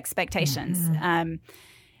low expectations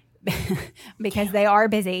because they are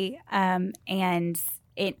busy.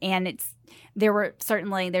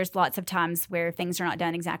 There's lots of times where things are not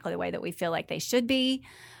done exactly the way that we feel like they should be.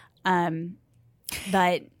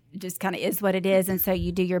 But it just kind of is what it is. And so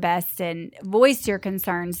you do your best and voice your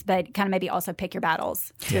concerns, but kind of maybe also pick your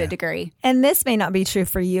battles to a degree. And this may not be true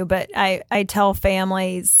for you, but I tell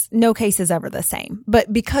families no case is ever the same.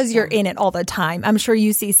 But because you're in it all the time, I'm sure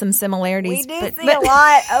you see some similarities. We do see a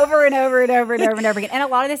lot over and over and over and over and over again. And a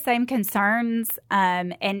lot of the same concerns.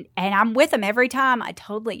 And I'm with them every time. I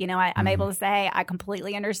totally, I'm able to say, I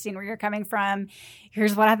completely understand where you're coming from.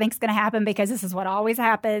 Here's what I think is going to happen because this is what always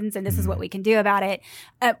happens and this is what we can do about it.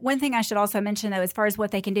 One thing I should also mention, though, as far as what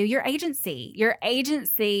they can do, your agency,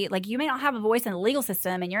 like you may not have a voice in the legal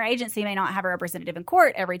system and your agency may not have a representative in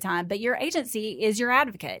court every time, but your agency is your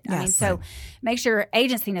advocate. Yes. I mean, so make sure your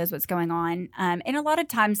agency knows what's going on. And a lot of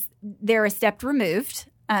times they're a step removed.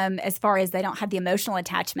 As far as they don't have the emotional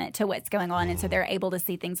attachment to what's going on. And so they're able to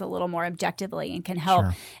see ththings a little more objectively and can help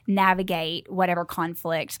navigate whatever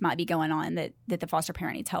conflict might be going on that the foster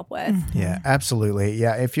parent needs help with. Yeah, absolutely.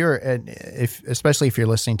 Yeah, especially if you're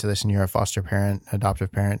listening to this and you're a foster parent,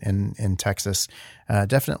 adoptive parent in Texas,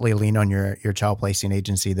 definitely lean on your child placing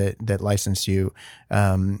agency that licensed you.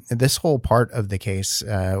 This whole part of the case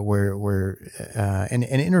where an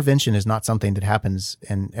intervention is not something that happens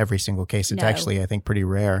in every single case. It's actually, I think, pretty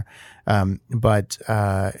rare. But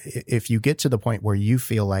if you get to the point where you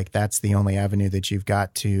feel like that's the only avenue that you've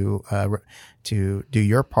got to do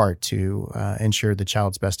your part to ensure the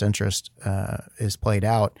child's best interest is played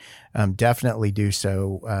out, definitely do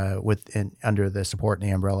so under the support and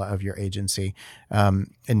the umbrella of your agency. And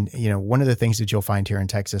one of the things that you'll find here in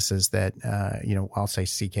Texas is that I'll say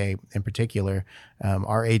CK in particular,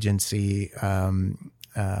 our agency.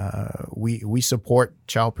 We support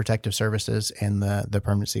Child Protective Services and the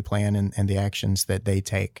permanency plan and the actions that they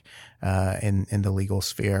take in the legal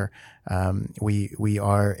sphere. We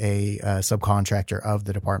are a subcontractor of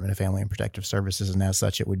the Department of Family and Protective Services, and as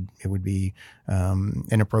such, it would be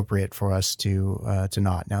inappropriate for us to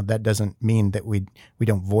not. Now, that doesn't mean that we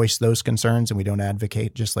don't voice those concerns and we don't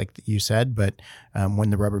advocate, just like you said. But when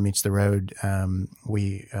the rubber meets the road,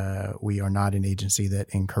 we are not an agency that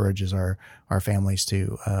encourages our families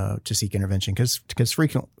to seek intervention because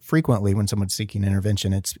frequently when someone's seeking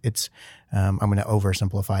intervention, it's I'm going to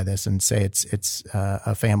oversimplify this and say it's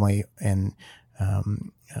a family and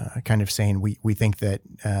kind of saying we think that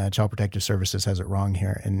Child Protective Services has it wrong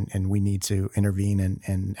here and we need to intervene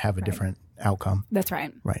and have a different outcome. That's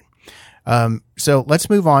right. Right. So let's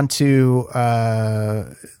move on to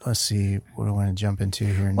let's see what do I want to jump into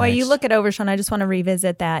here. Well, next. you look at Overshawn. I just want to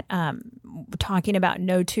revisit that. Talking about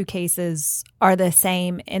no two cases are the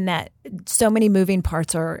same in that so many moving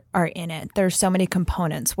parts are in it. There's so many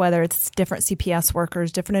components, whether it's different CPS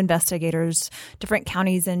workers, different investigators, different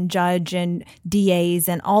counties and judge and DAs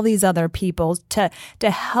and all these other people to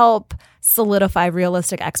help solidify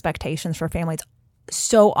realistic expectations for families.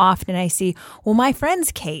 So often I see, well, my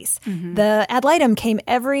friend's case, the ad litem came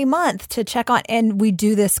every month to check on, and we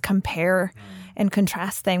do this compare and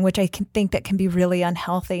contrast thing, which I think that can be really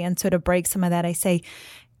unhealthy. And so to break some of that, I say,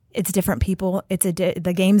 it's different people.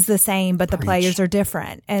 The game's the same, but the players are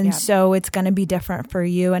different. And so it's going to be different for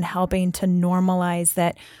you, and helping to normalize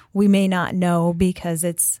that we may not know because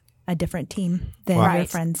it's a different team than your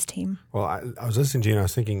friend's team. Well, I was listening to you and I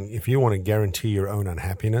was thinking, if you want to guarantee your own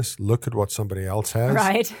unhappiness, look at what somebody else has.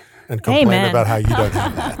 Right. And complain about how you don't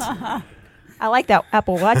have that. I like that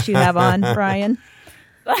Apple Watch you have on, Brian.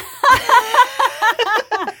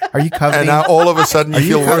 Are you coveting? And now all of a sudden you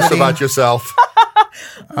feel worse about yourself.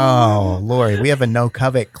 Oh, Lori, we have a no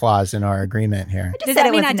covet clause in our agreement here. Does that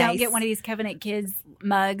mean I don't get one of these Covenant Kids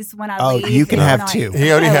mugs when I leave? Oh, you can have two.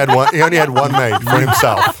 He only had one. He only had one made for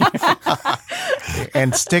himself.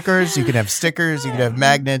 And stickers. You can have stickers. You can have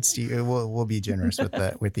magnets. We'll be generous with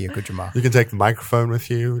the accoutrement. You can take the microphone with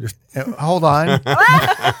you. Just hold on.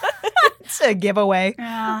 It's a giveaway.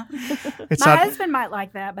 Yeah. My husband might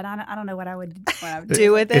like that, but I don't know what I would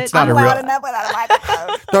do with it. It's not a real.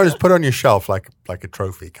 No, just put it on your shelf like a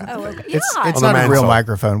trophy kind of thing. It's not a real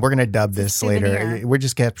microphone. We're going to dub this later. We're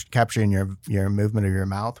just capturing your movement of your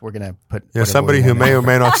mouth. We're going to put somebody who may or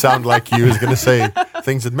may not sound like you is going to say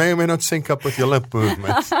things that may or may not sync up with your lip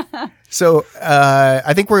movements. So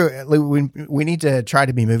I think we need to try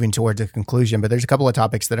to be moving towards a conclusion, but there's a couple of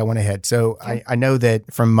topics that I want to hit. So I know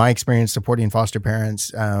that from my experience supporting foster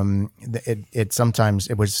parents,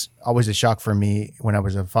 it was always a shock for me when I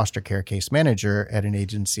was a foster care case manager at an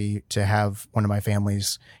agency to have one of my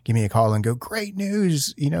families give me a call and go, "Great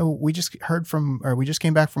news! We just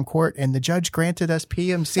came back from court and the judge granted us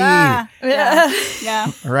PMC."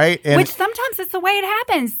 Yeah. Right. And which sometimes it's the way it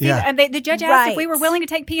happens. Yeah. The judge asked if we were willing to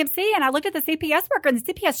take PMC, and I looked at the CPS worker, and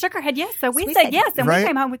the CPS shook her head yes. So we said yes, and we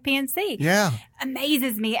came home with PMC. Yeah.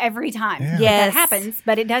 Amazes me every time. Yeah. That happens,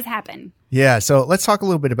 but it does happen. Yeah. So let's talk a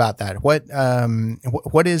little bit about that. What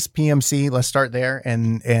is PMC? Let's start there,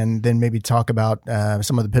 and then maybe talk about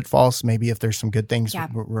some of the pitfalls. Maybe if there's some good things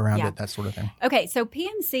around it, that sort of thing. Okay. So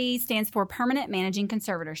PMC stands for Permanent Managing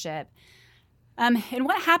Conservatorship. And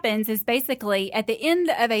what happens is basically at the end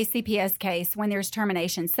of a CPS case, when there's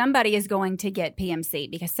termination, somebody is going to get PMC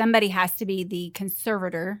because somebody has to be the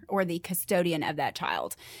conservator or the custodian of that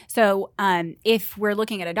child. So if we're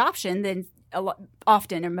looking at adoption, then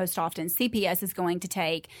most often, CPS is going to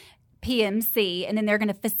take PMC, and then they're going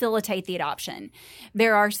to facilitate the adoption.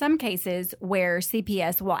 There are some cases where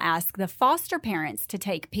CPS will ask the foster parents to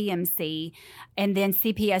take PMC, and then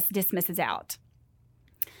CPS dismisses out.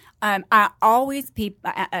 I always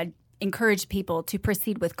encourage people to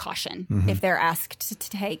proceed with caution if they're asked to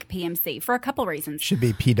take PMC for a couple reasons. Should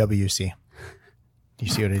be PWC. Do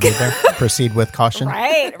you see what I did there? Proceed with caution.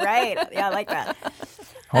 Right. Yeah, I like that.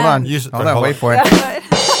 Hold on. Wait for it.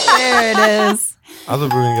 There it is. I thought we were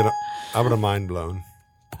going to get I would have mind blown.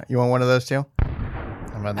 You want one of those too?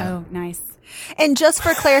 How about that? Oh, nice. And just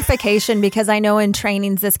for clarification, because I know in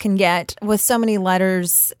trainings this can get, with so many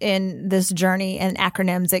letters in this journey and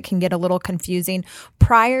acronyms, it can get a little confusing.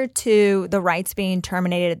 Prior to the rights being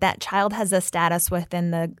terminated, that child has a status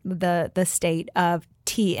within the state of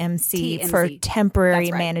TMC for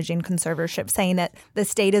temporary managing conservatorship, saying that the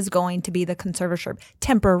state is going to be the conservatorship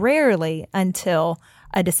temporarily until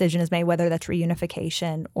a decision is made, whether that's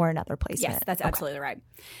reunification or another placement. Yes, that's absolutely right.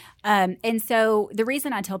 And so the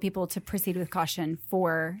reason I tell people to proceed with caution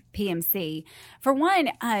for PMC, for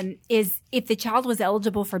one, is if the child was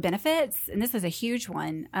eligible for benefits, and this is a huge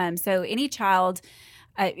one. So any child,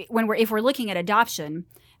 if we're looking at adoption,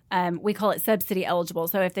 we call it subsidy eligible.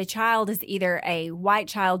 So if the child is either a white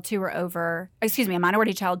child a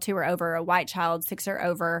minority child 2 or over, a white child 6 or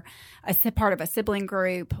over, part of a sibling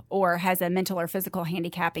group, or has a mental or physical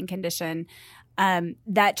handicapping condition,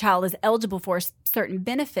 that child is eligible for certain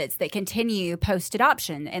benefits that continue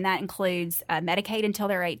post-adoption. And that includes Medicaid until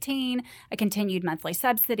they're 18, a continued monthly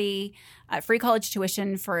subsidy, free college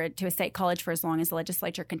tuition to a state college for as long as the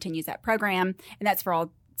legislature continues that program. And that's for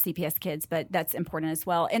all CPS kids, but that's important as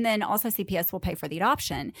well. And then also CPS will pay for the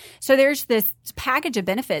adoption. So there's this package of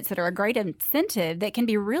benefits that are a great incentive that can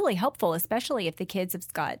be really helpful, especially if the kids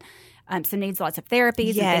have got some needs, lots of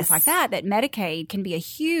therapies and things like that, that Medicaid can be a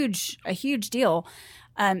huge deal.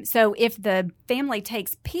 So if the family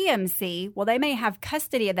takes PMC, well, they may have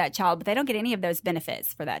custody of that child, but they don't get any of those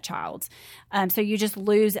benefits for that child. So you just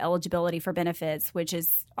lose eligibility for benefits, which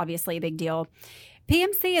is obviously a big deal.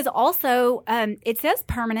 PMC is also, it says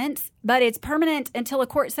permanent, but it's permanent until a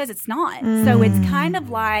court says it's not. So it's kind of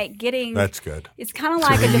like getting... That's good. It's kind of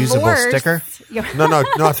like a divorce. Sticker? No,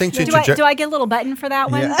 I think... Do I get a little button for that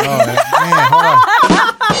one? Yeah.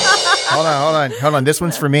 Oh, man, hold on. This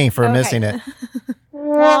one's for me for missing it.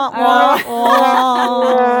 No,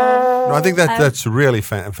 No, I think that's really a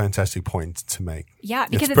fantastic point to make. Yeah,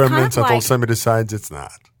 because it's it's kind permanent of until like, somebody decides it's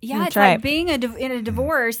not. Yeah, That's it's right. like being in a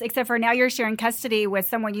divorce, except for now you're sharing custody with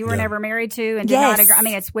someone you were never married to and did Yes. not agree. I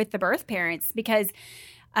mean, it's with the birth parents because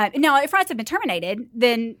now if rights have been terminated,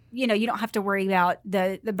 then you don't have to worry about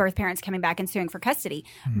the birth parents coming back and suing for custody.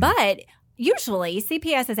 But usually,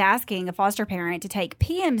 CPS is asking a foster parent to take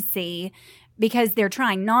PMC because they're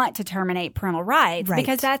trying not to terminate parental rights, Right.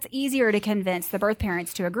 because that's easier to convince the birth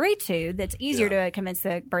parents to agree to. That's easier to convince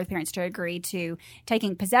the birth parents to agree to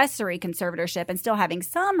taking possessory conservatorship and still having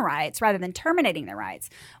some rights rather than terminating their rights,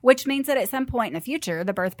 which means that at some point in the future,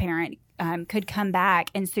 the birth parent could come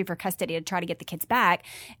back and sue for custody to try to get the kids back.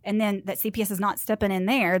 And then that CPS is not stepping in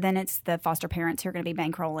there, then it's the foster parents who are going to be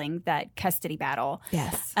bankrolling that custody battle.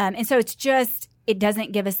 Yes. And so it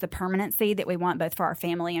doesn't give us the permanency that we want both for our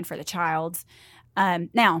family and for the child.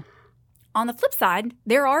 Now, on the flip side,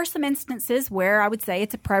 there are some instances where I would say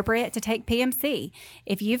it's appropriate to take PMC.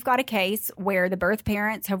 If you've got a case where the birth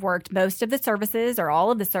parents have worked most of the services or all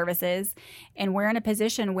of the services, and we're in a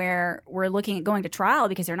position where we're looking at going to trial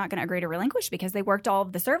because they're not going to agree to relinquish because they worked all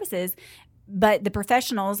of the services, but the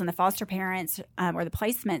professionals and the foster parents or the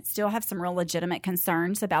placement still have some real legitimate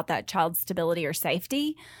concerns about that child's stability or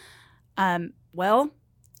safety, well,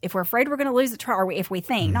 if we're afraid we're going to lose the trial, or if we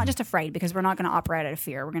think, not just afraid, because we're not going to operate out of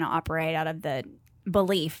fear, we're going to operate out of the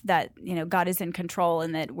belief that, God is in control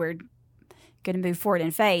and that we're going to move forward in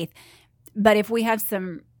faith. But if we have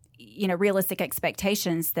some, realistic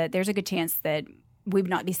expectations that there's a good chance that we would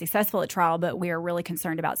not be successful at trial, but we are really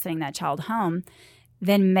concerned about sending that child home,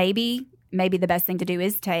 then maybe the best thing to do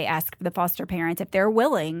is to ask the foster parents if they're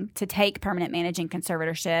willing to take permanent managing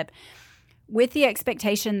conservatorship, with the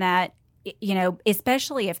expectation that,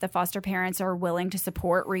 especially if the foster parents are willing to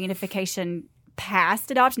support reunification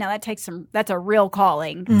past adoption. Now that's a real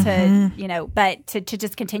calling to, but to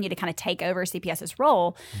just continue to kind of take over CPS's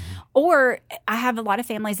role. Or I have a lot of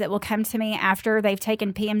families that will come to me after they've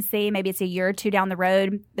taken PMC, maybe it's a year or two down the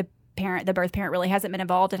road. The birth parent really hasn't been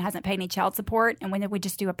involved and hasn't paid any child support, and when we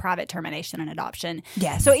just do a private termination and adoption.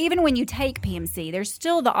 Yes. So even when you take PMC, there's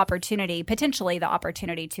still potentially the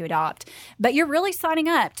opportunity to adopt, but you're really signing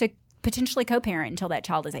up to potentially co-parent until that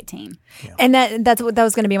child is 18. Yeah. And that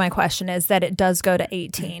was going to be my question, is that it does go to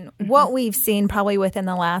 18. What we've seen probably within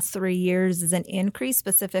the last 3 years is an increase,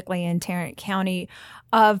 specifically in Tarrant County,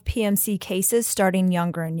 of PMC cases starting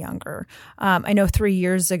younger and younger. I know 3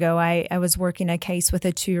 years ago, I was working a case with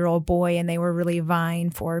a 2-year-old boy, and they were really vying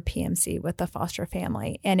for PMC with the foster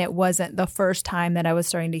family. And it wasn't the first time that I was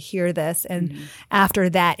starting to hear this. And after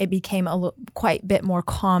that, it became quite a bit more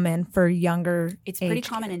common for younger. It's pretty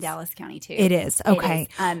common in Dallas County too. It is. Okay.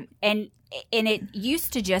 It is. And it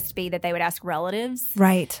used to just be that they would ask relatives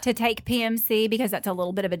to take PMC because that's a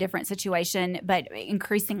little bit of a different situation. But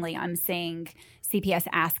increasingly, I'm seeing CPS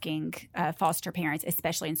asking foster parents,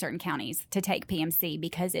 especially in certain counties, to take PMC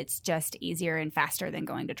because it's just easier and faster than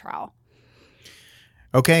going to trial.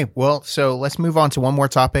 Okay, well, so let's move on to one more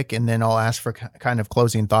topic, and then I'll ask for kind of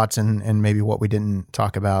closing thoughts and maybe what we didn't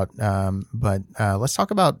talk about. But let's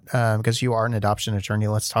talk about, because you are an adoption attorney,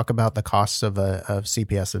 let's talk about the costs of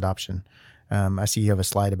CPS adoption. I see you have a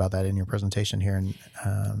slide about that in your presentation here, and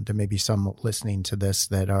there may be some listening to this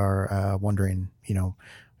that are wondering,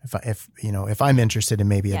 if I'm interested in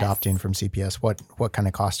maybe adopting from CPS, what kind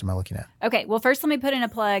of cost am I looking at? Okay. Well, first let me put in a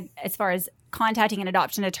plug as far as contacting an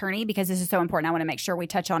adoption attorney, because this is so important. I want to make sure we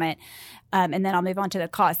touch on it, and then I'll move on to the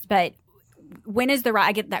cost. But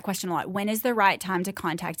I get that question a lot. When is the right time to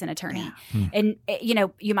contact an attorney? Yeah. And,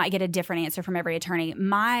 you might get a different answer from every attorney.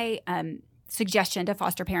 My suggestion to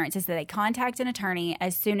foster parents is that they contact an attorney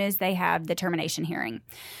as soon as they have the termination hearing,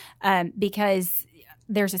 because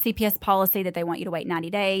there's a CPS policy that they want you to wait 90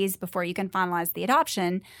 days before you can finalize the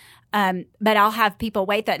adoption. But I'll have people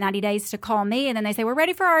wait that 90 days to call me, and then they say, we're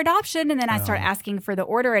ready for our adoption. And then I start asking for the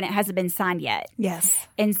order, and it hasn't been signed yet. Yes.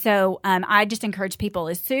 And so I just encourage people,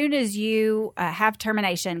 as soon as you have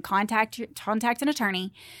termination, contact an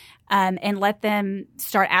attorney. And let them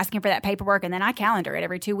start asking for that paperwork. And then I calendar it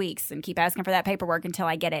every 2 weeks and keep asking for that paperwork until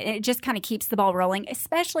I get it. And it just kind of keeps the ball rolling,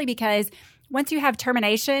 especially because once you have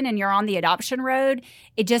termination and you're on the adoption road,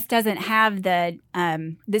 it just doesn't have the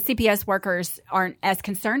CPS workers aren't as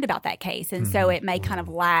concerned about that case. And so it may kind of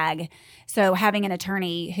lag. So having an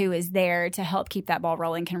attorney who is there to help keep that ball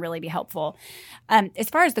rolling can really be helpful. As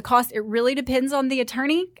far as the cost, it really depends on the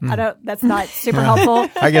attorney. That's not super helpful.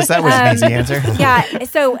 I guess that was an easy answer. Yeah.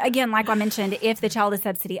 So again, like I mentioned, if the child is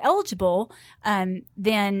subsidy eligible,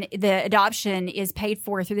 then the adoption is paid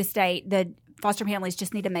for through the state. The foster families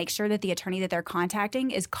just need to make sure that the attorney that they're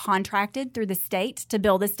contacting is contracted through the state to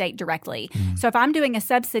bill the state directly. So if I'm doing a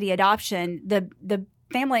subsidy adoption, the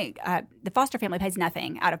family, the foster family pays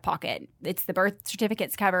nothing out of pocket. It's the birth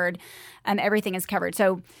certificate's covered, everything is covered.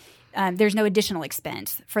 So there's no additional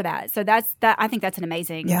expense for that. So I think that's an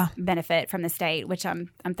amazing benefit from the state, which I'm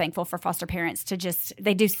thankful for foster parents to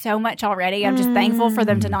they do so much already. I'm just thankful for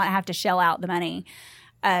them to not have to shell out the money,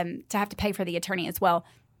 to have to pay for the attorney as well.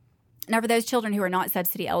 Now, for those children who are not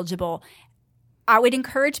subsidy eligible, I would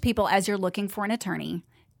encourage people as you're looking for an attorney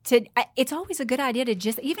it's always a good idea to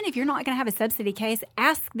just, even if you're not going to have a subsidy case,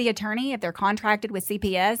 ask the attorney if they're contracted with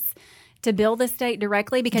CPS to bill the state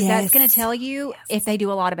directly, because that's going to tell you if they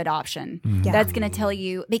do a lot of adoption. That's going to tell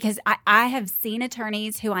you, because I have seen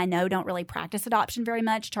attorneys who I know don't really practice adoption very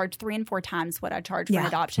much charge 3 and 4 times what I charge for an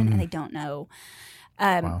adoption, and they don't know.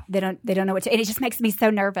 They don't know what to, and it just makes me so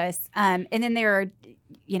nervous. And then there are,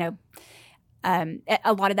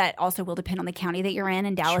 a lot of that also will depend on the county that you're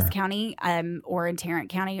in Dallas County, or in Tarrant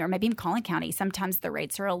County, or maybe even Collin County. Sometimes the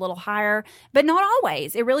rates are a little higher, but not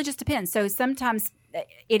always. It really just depends. So sometimes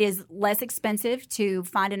it is less expensive to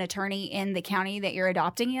find an attorney in the county that you're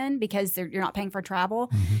adopting in, because you're not paying for travel.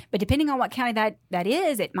 But depending on what county that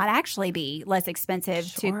is, it might actually be less expensive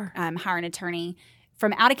to hire an attorney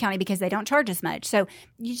from out of county, because they don't charge as much. So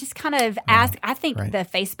you just kind of ask. I think the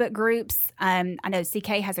Facebook groups, I know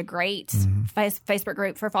CK has a great Facebook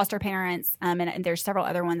group for foster parents, and there's several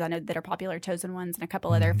other ones I know that are popular, Chosen Ones, and a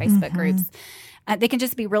couple other Facebook groups. They can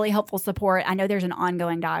just be really helpful support. I know there's an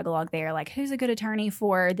ongoing dialogue there, like who's a good attorney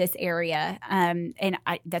for this area, and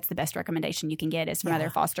that's the best recommendation you can get is from other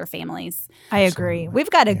foster families. I agree. We've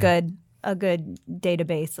got a good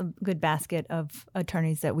database, a good basket of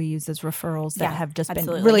attorneys that we use as referrals that have just been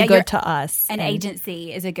really good to us. An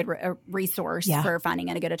agency is a good resource for finding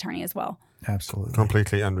a good attorney as well. Absolutely.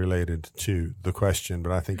 Completely unrelated to the question,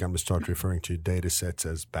 but I think I'm going to start referring to data sets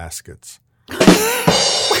as baskets.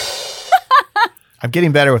 I'm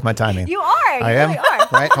getting better with my timing. You are. You really are.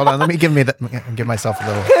 Right? Hold on. Let me give myself a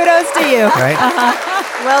little. Kudos to you. Right?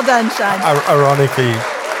 Well done, Sean. Ironically,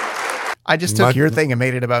 I just took your thing and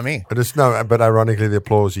made it about me. But ironically, the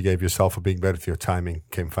applause you gave yourself for being better with your timing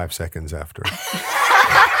came 5 seconds after.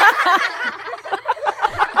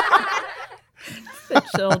 The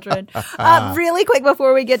children. Really quick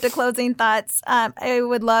before we get to closing thoughts, I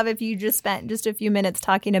would love if you just spent just a few minutes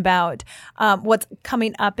talking about what's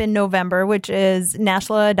coming up in November, which is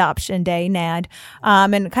National Adoption Day, NAD,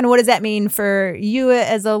 and kind of what does that mean for you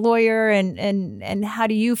as a lawyer, and how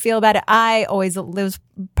do you feel about it? It was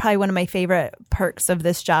probably one of my favorite perks of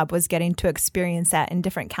this job was getting to experience that in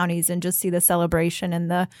different counties and just see the celebration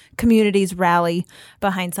and the communities rally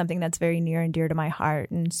behind something that's very near and dear to my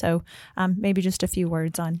heart. And so maybe just a few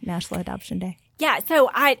words on National Adoption Day. Yeah,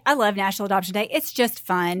 so I love National Adoption Day. It's just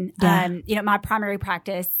fun. Yeah. My primary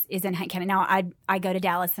practice is in Hunt County. Now, I go to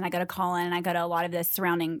Dallas and I go to Collin and I go to a lot of the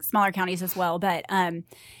surrounding smaller counties as well. But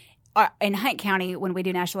in Hunt County, when we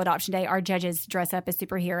do National Adoption Day, our judges dress up as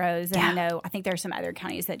superheroes. And I think there are some other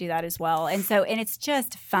counties that do that as well. And it's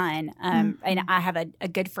just fun. And I have a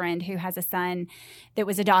good friend who has a son that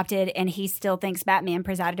was adopted, and he still thinks Batman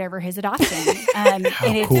presided over his adoption. And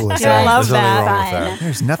it's cool is just that? I love fun.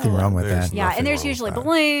 There's nothing wrong with that. Yeah, and there's usually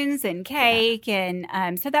balloons and cake,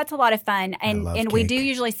 and so that's a lot of fun. And we do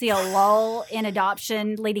usually see a lull in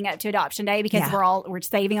adoption leading up to Adoption Day, because we're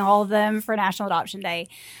saving all of them for National Adoption Day.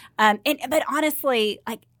 But honestly,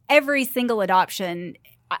 like every single adoption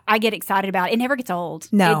I get excited about. It never gets old.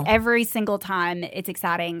 No. Every single time it's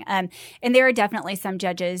exciting. And there are definitely some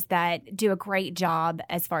judges that do a great job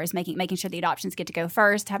as far as making sure the adoptions get to go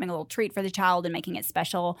first, having a little treat for the child and making it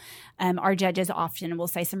special. Our judges often will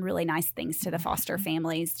say some really nice things to the foster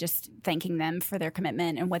families, just thanking them for their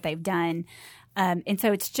commitment and what they've done. And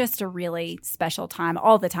so it's just a really special time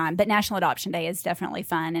all the time. But National Adoption Day is definitely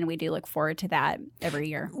fun, and we do look forward to that every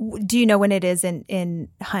year. Do you know when it is in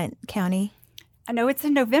Hunt County? I know it's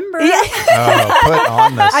in November. Put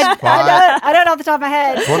on the spot. I don't know off the top of my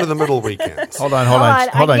head. It's one of the middle weekends. Hold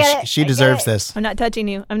on. She deserves this. I'm not touching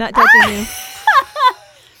you. You.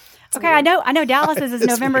 Okay, I know Dallas's is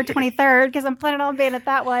November 23rd because I'm planning on being at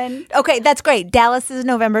that one. Okay, that's great. Dallas is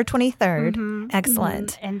November 23rd.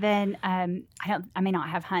 Excellent. And then I may not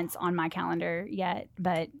have hunts on my calendar yet,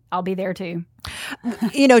 but I'll be there too.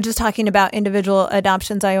 Just talking about individual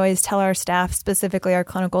adoptions, I always tell our staff, specifically our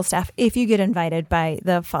clinical staff, if you get invited by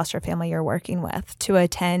the foster family you're working with to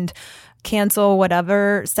attend, cancel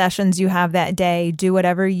whatever sessions you have that day, do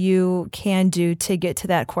whatever you can do to get to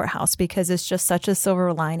that courthouse, because it's just such a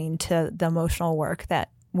silver lining to the emotional work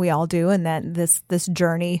that we all do and that this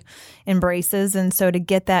journey embraces. And so to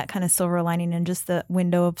get that kind of silver lining and just the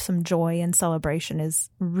window of some joy and celebration is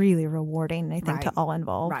really rewarding, I think, to all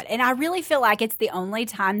involved. Right. And I really feel like it's the only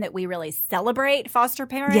time that we really celebrate foster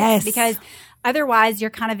parents. Yes. Because otherwise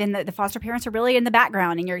you're kind of in the foster parents are really in the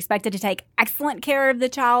background and you're expected to take excellent care of the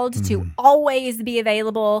child, to always be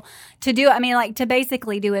available, to do, to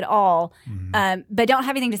basically do it all, but don't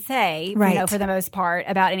have anything to say, for the most part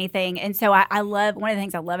about anything. And so I love, one of the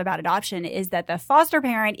things I love about adoption is that the foster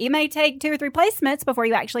parent, you may take 2 or 3 placements before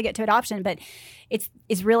you actually get to adoption, but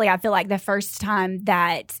it's really, I feel like, the first time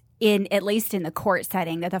that at least in the court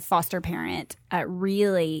setting, that the foster parent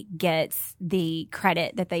really gets the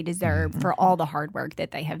credit that they deserve for all the hard work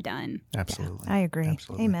that they have done. Absolutely. I agree.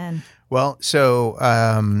 Absolutely. Amen. Well, so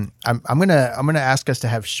I'm gonna ask us to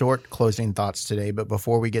have short closing thoughts today, but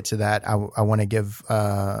before we get to that, I want to give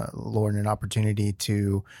Lauren an opportunity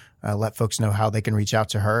to let folks know how they can reach out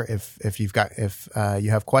to her if you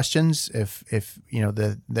have questions, if you know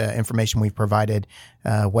the information we've provided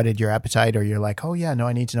whetted your appetite, or you're like, oh yeah, no,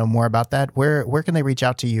 I need to know more about that. Where can they reach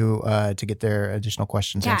out to you to get their additional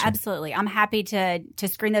questions answered? Absolutely. I'm happy to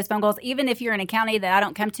screen those phone calls, even if you're in a county that I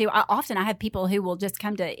don't come to. I have people who will just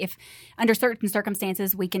come to, if under certain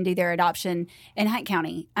circumstances we can do their adoption in Hunt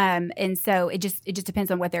County, and so it just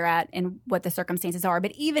depends on what they're at and what the circumstances are.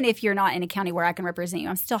 But even if you're not in a county where I can represent you,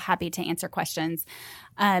 I'm still happy to answer questions.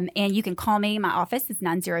 And you can call me. My office is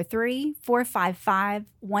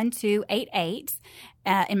 903-455-1288.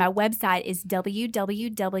 And my website is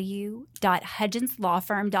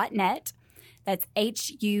www.hudgenslawfirm.net. That's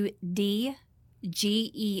HUDGEONS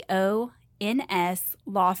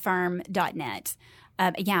lawfirm.net.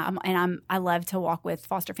 I love to walk with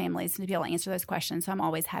foster families to be able to answer those questions. So I'm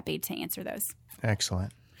always happy to answer those.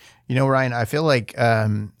 Excellent. You know, Ryan, I feel like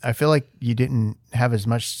you didn't have as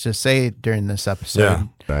much to say during this episode.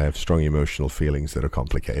 Yeah, I have strong emotional feelings that are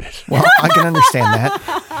complicated. Well, I can understand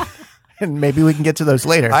that. And maybe we can get to those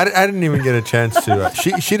later. I didn't even get a chance to.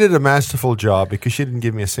 She did a masterful job because she didn't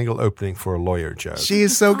give me a single opening for a lawyer joke. She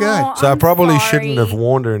is so good. So I probably shouldn't have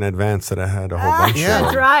warned her in advance that I had a whole bunch of them.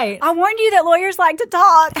 That's right. I warned you that lawyers like to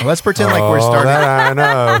talk. Well, let's pretend like we're starting. I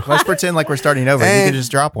know. Let's pretend like we're starting over. You can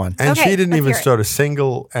just drop one. And Okay, she didn't let's even hear it. start a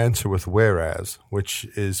single answer with whereas, which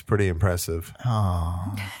is pretty impressive.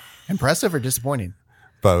 Oh, impressive or disappointing?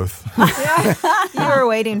 Both. You were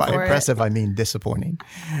waiting By for impressive, I mean disappointing.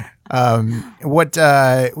 What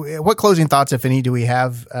closing thoughts, if any, do we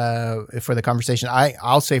have for the conversation?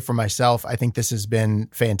 I'll say for myself, I think this has been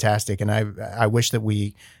fantastic, and I wish that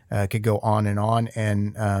we could go on,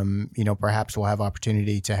 and perhaps we'll have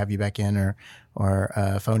opportunity to have you back in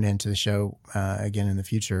or phone into the show again in the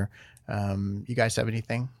future. You guys have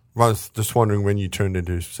anything? I was just wondering when you turned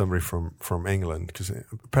into somebody from England, because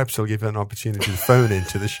perhaps they'll give you an opportunity to phone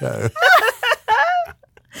into the show.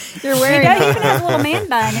 You're He wearing even has a little man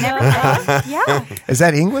bun and everything. Yeah. Is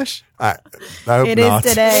that English? I hope it not.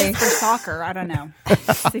 is today. For soccer, I don't know.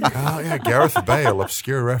 Oh, yeah, Gareth Bale,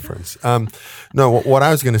 obscure reference. No, what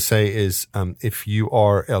I was going to say is if you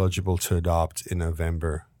are eligible to adopt in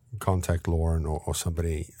November, contact Lauren or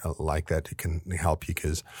somebody like that who can help you,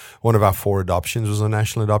 because one of our 4 adoptions was on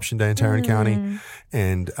National Adoption Day in Tarrant County,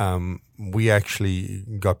 and we actually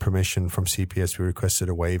got permission from CPS. We requested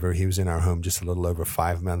a waiver. He was in our home just a little over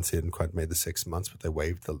 5 months. He hadn't quite made the 6 months, but they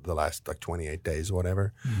waived the last 28 days or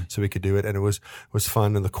whatever, so we could do it. And it was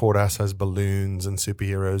fun. And the courthouse has balloons and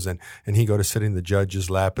superheroes, and he got to sit in the judge's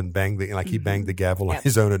lap and he banged the gavel on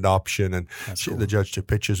his own adoption, and the judge took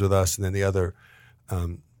pictures with us. And then the other,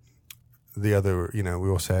 we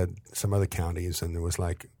also had some other counties, and there was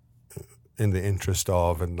in the interest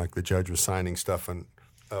of, and the judge was signing stuff, and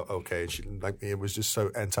it was just so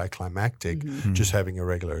anticlimactic just having a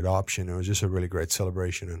regular adoption. It was just a really great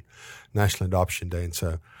celebration on National Adoption Day. And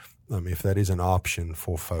so if that is an option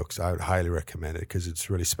for folks, I would highly recommend it, because it's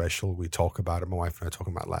really special. We talk about it. My wife and I were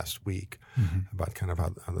talking about last week about kind of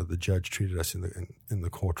how the judge treated us in the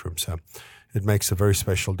courtroom. So it makes a very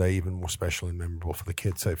special day even more special and memorable for the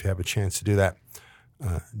kids. So if you have a chance to do that,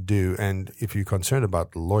 do. And if you're concerned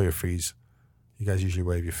about the lawyer fees, you guys usually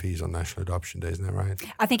waive your fees on National Adoption Day, isn't that right?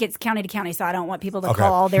 I think it's county to county, so I don't want people to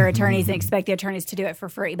call their attorneys and expect the attorneys to do it for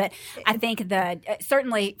free. But I think that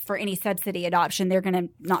certainly for any subsidy adoption, they're going to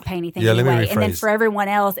not pay anything anyway. And then for everyone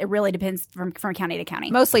else, it really depends from county to county.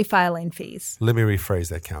 Mostly filing fees. Let me rephrase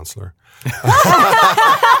that, counselor.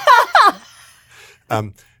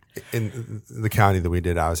 In the county that we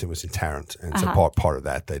did ours in was in Tarrant, and so part of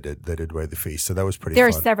that they did waive the fees, so that was pretty. There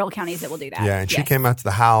are fun. several counties that will do that. Yeah, and she came out to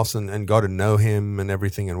the house and got to know him and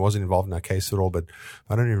everything, and wasn't involved in our case at all. But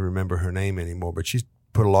I don't even remember her name anymore. But she's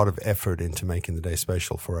put a lot of effort into making the day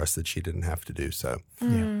special for us that she didn't have to do. So,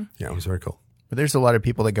 yeah, it was very cool. But there's a lot of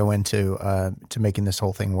people that go into to making this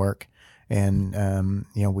whole thing work. And,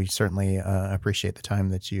 we certainly appreciate the time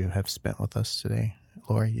that you have spent with us today.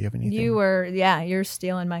 Lori, you have anything? You're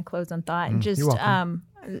stealing my closing thought. And just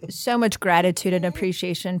so much gratitude and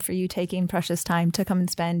appreciation for you taking precious time to come and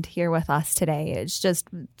spend here with us today. It's just,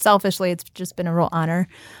 selfishly, it's just been a real honor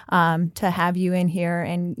to have you in here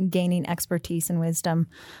and gaining expertise and wisdom.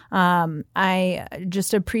 I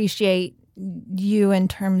just appreciate you in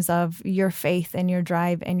terms of your faith and your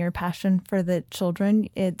drive and your passion for the children.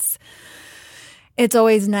 It's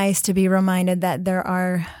always nice to be reminded that there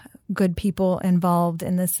are good people involved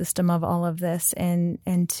in the system of all of this, and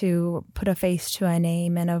to put a face to a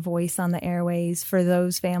name and a voice on the airways for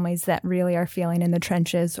those families that really are feeling in the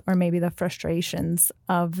trenches or maybe the frustrations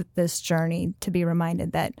of this journey, to be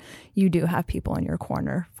reminded that you do have people in your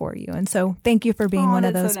corner for you. And so thank you for being one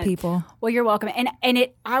of those people. Well, you're welcome. And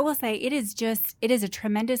I will say it is a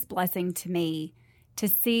tremendous blessing to me to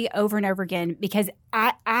see over and over again, because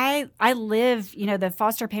I live, the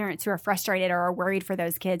foster parents who are frustrated or are worried for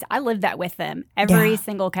those kids, I live that with them every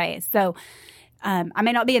single case. So I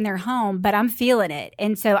may not be in their home, but I'm feeling it.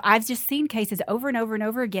 And so I've just seen cases over and over and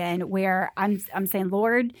over again where I'm saying,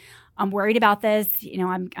 Lord, I'm worried about this.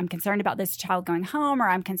 I'm concerned about this child going home, or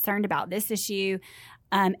I'm concerned about this issue.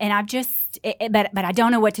 And I've just, but I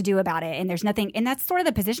don't know what to do about it. And there's nothing, and that's sort of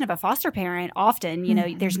the position of a foster parent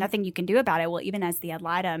often, there's nothing you can do about it. Well, even as the ad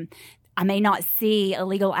litem, I may not see a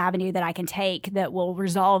legal avenue that I can take that will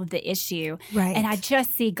resolve the issue. Right. And I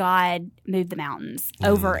just see God move the mountains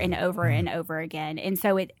over and over and over again. And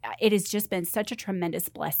so it has just been such a tremendous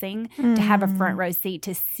blessing to have a front row seat,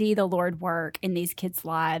 to see the Lord work in these kids'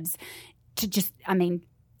 lives, to just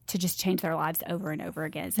change their lives over and over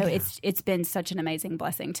again. So it's been such an amazing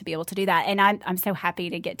blessing to be able to do that. And I'm so happy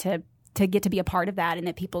to get to be a part of that, and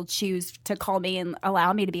that people choose to call me and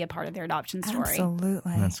allow me to be a part of their adoption story.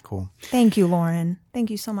 Absolutely. That's cool. Thank you, Lauren. Thank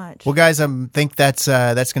you so much. Well, guys, I think that's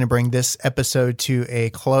going to bring this episode to a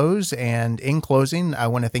close. And in closing, I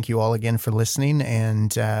want to thank you all again for listening.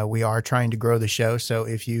 And we are trying to grow the show. So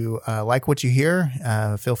if you like what you hear,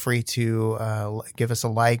 feel free to give us a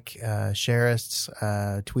like, share us,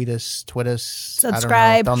 tweet us,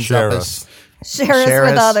 subscribe, thumbs share up us. Share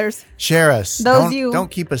us with others. Share us.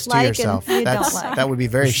 Don't keep us to like yourself. And you don't like. That would be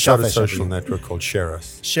very Start selfish. a social network called Share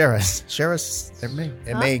Us. Share us.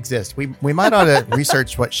 It may exist. We might ought to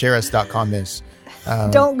research what shareus.com is.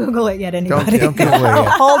 Don't Google it yet, anybody. Don't Google it yet.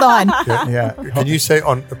 Hold on. Yeah. Can you say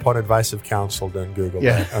upon advice of counsel, don't Google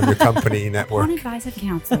that on your company network? On advice of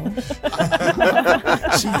counsel.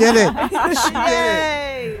 She did it. She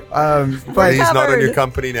did it. But he's not on your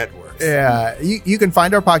company network. Yeah, you can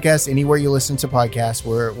find our podcast anywhere you listen to podcasts.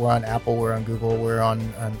 We're on Apple, we're on Google, we're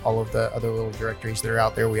on all of the other little directories that are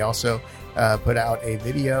out there. We also put out a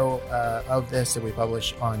video of this that we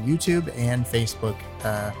publish on YouTube and Facebook.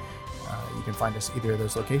 You can find us either of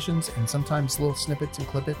those locations, and sometimes little snippets and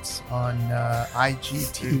clippets on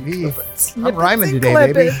IGTV. I'm rhyming today,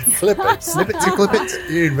 baby. Clippets. Snippets and clippets.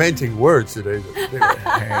 You're inventing words today.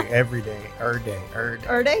 Every day.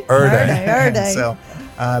 So,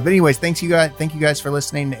 but anyways, thank you guys for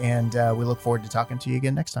listening, and we look forward to talking to you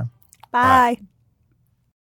again next time. Bye.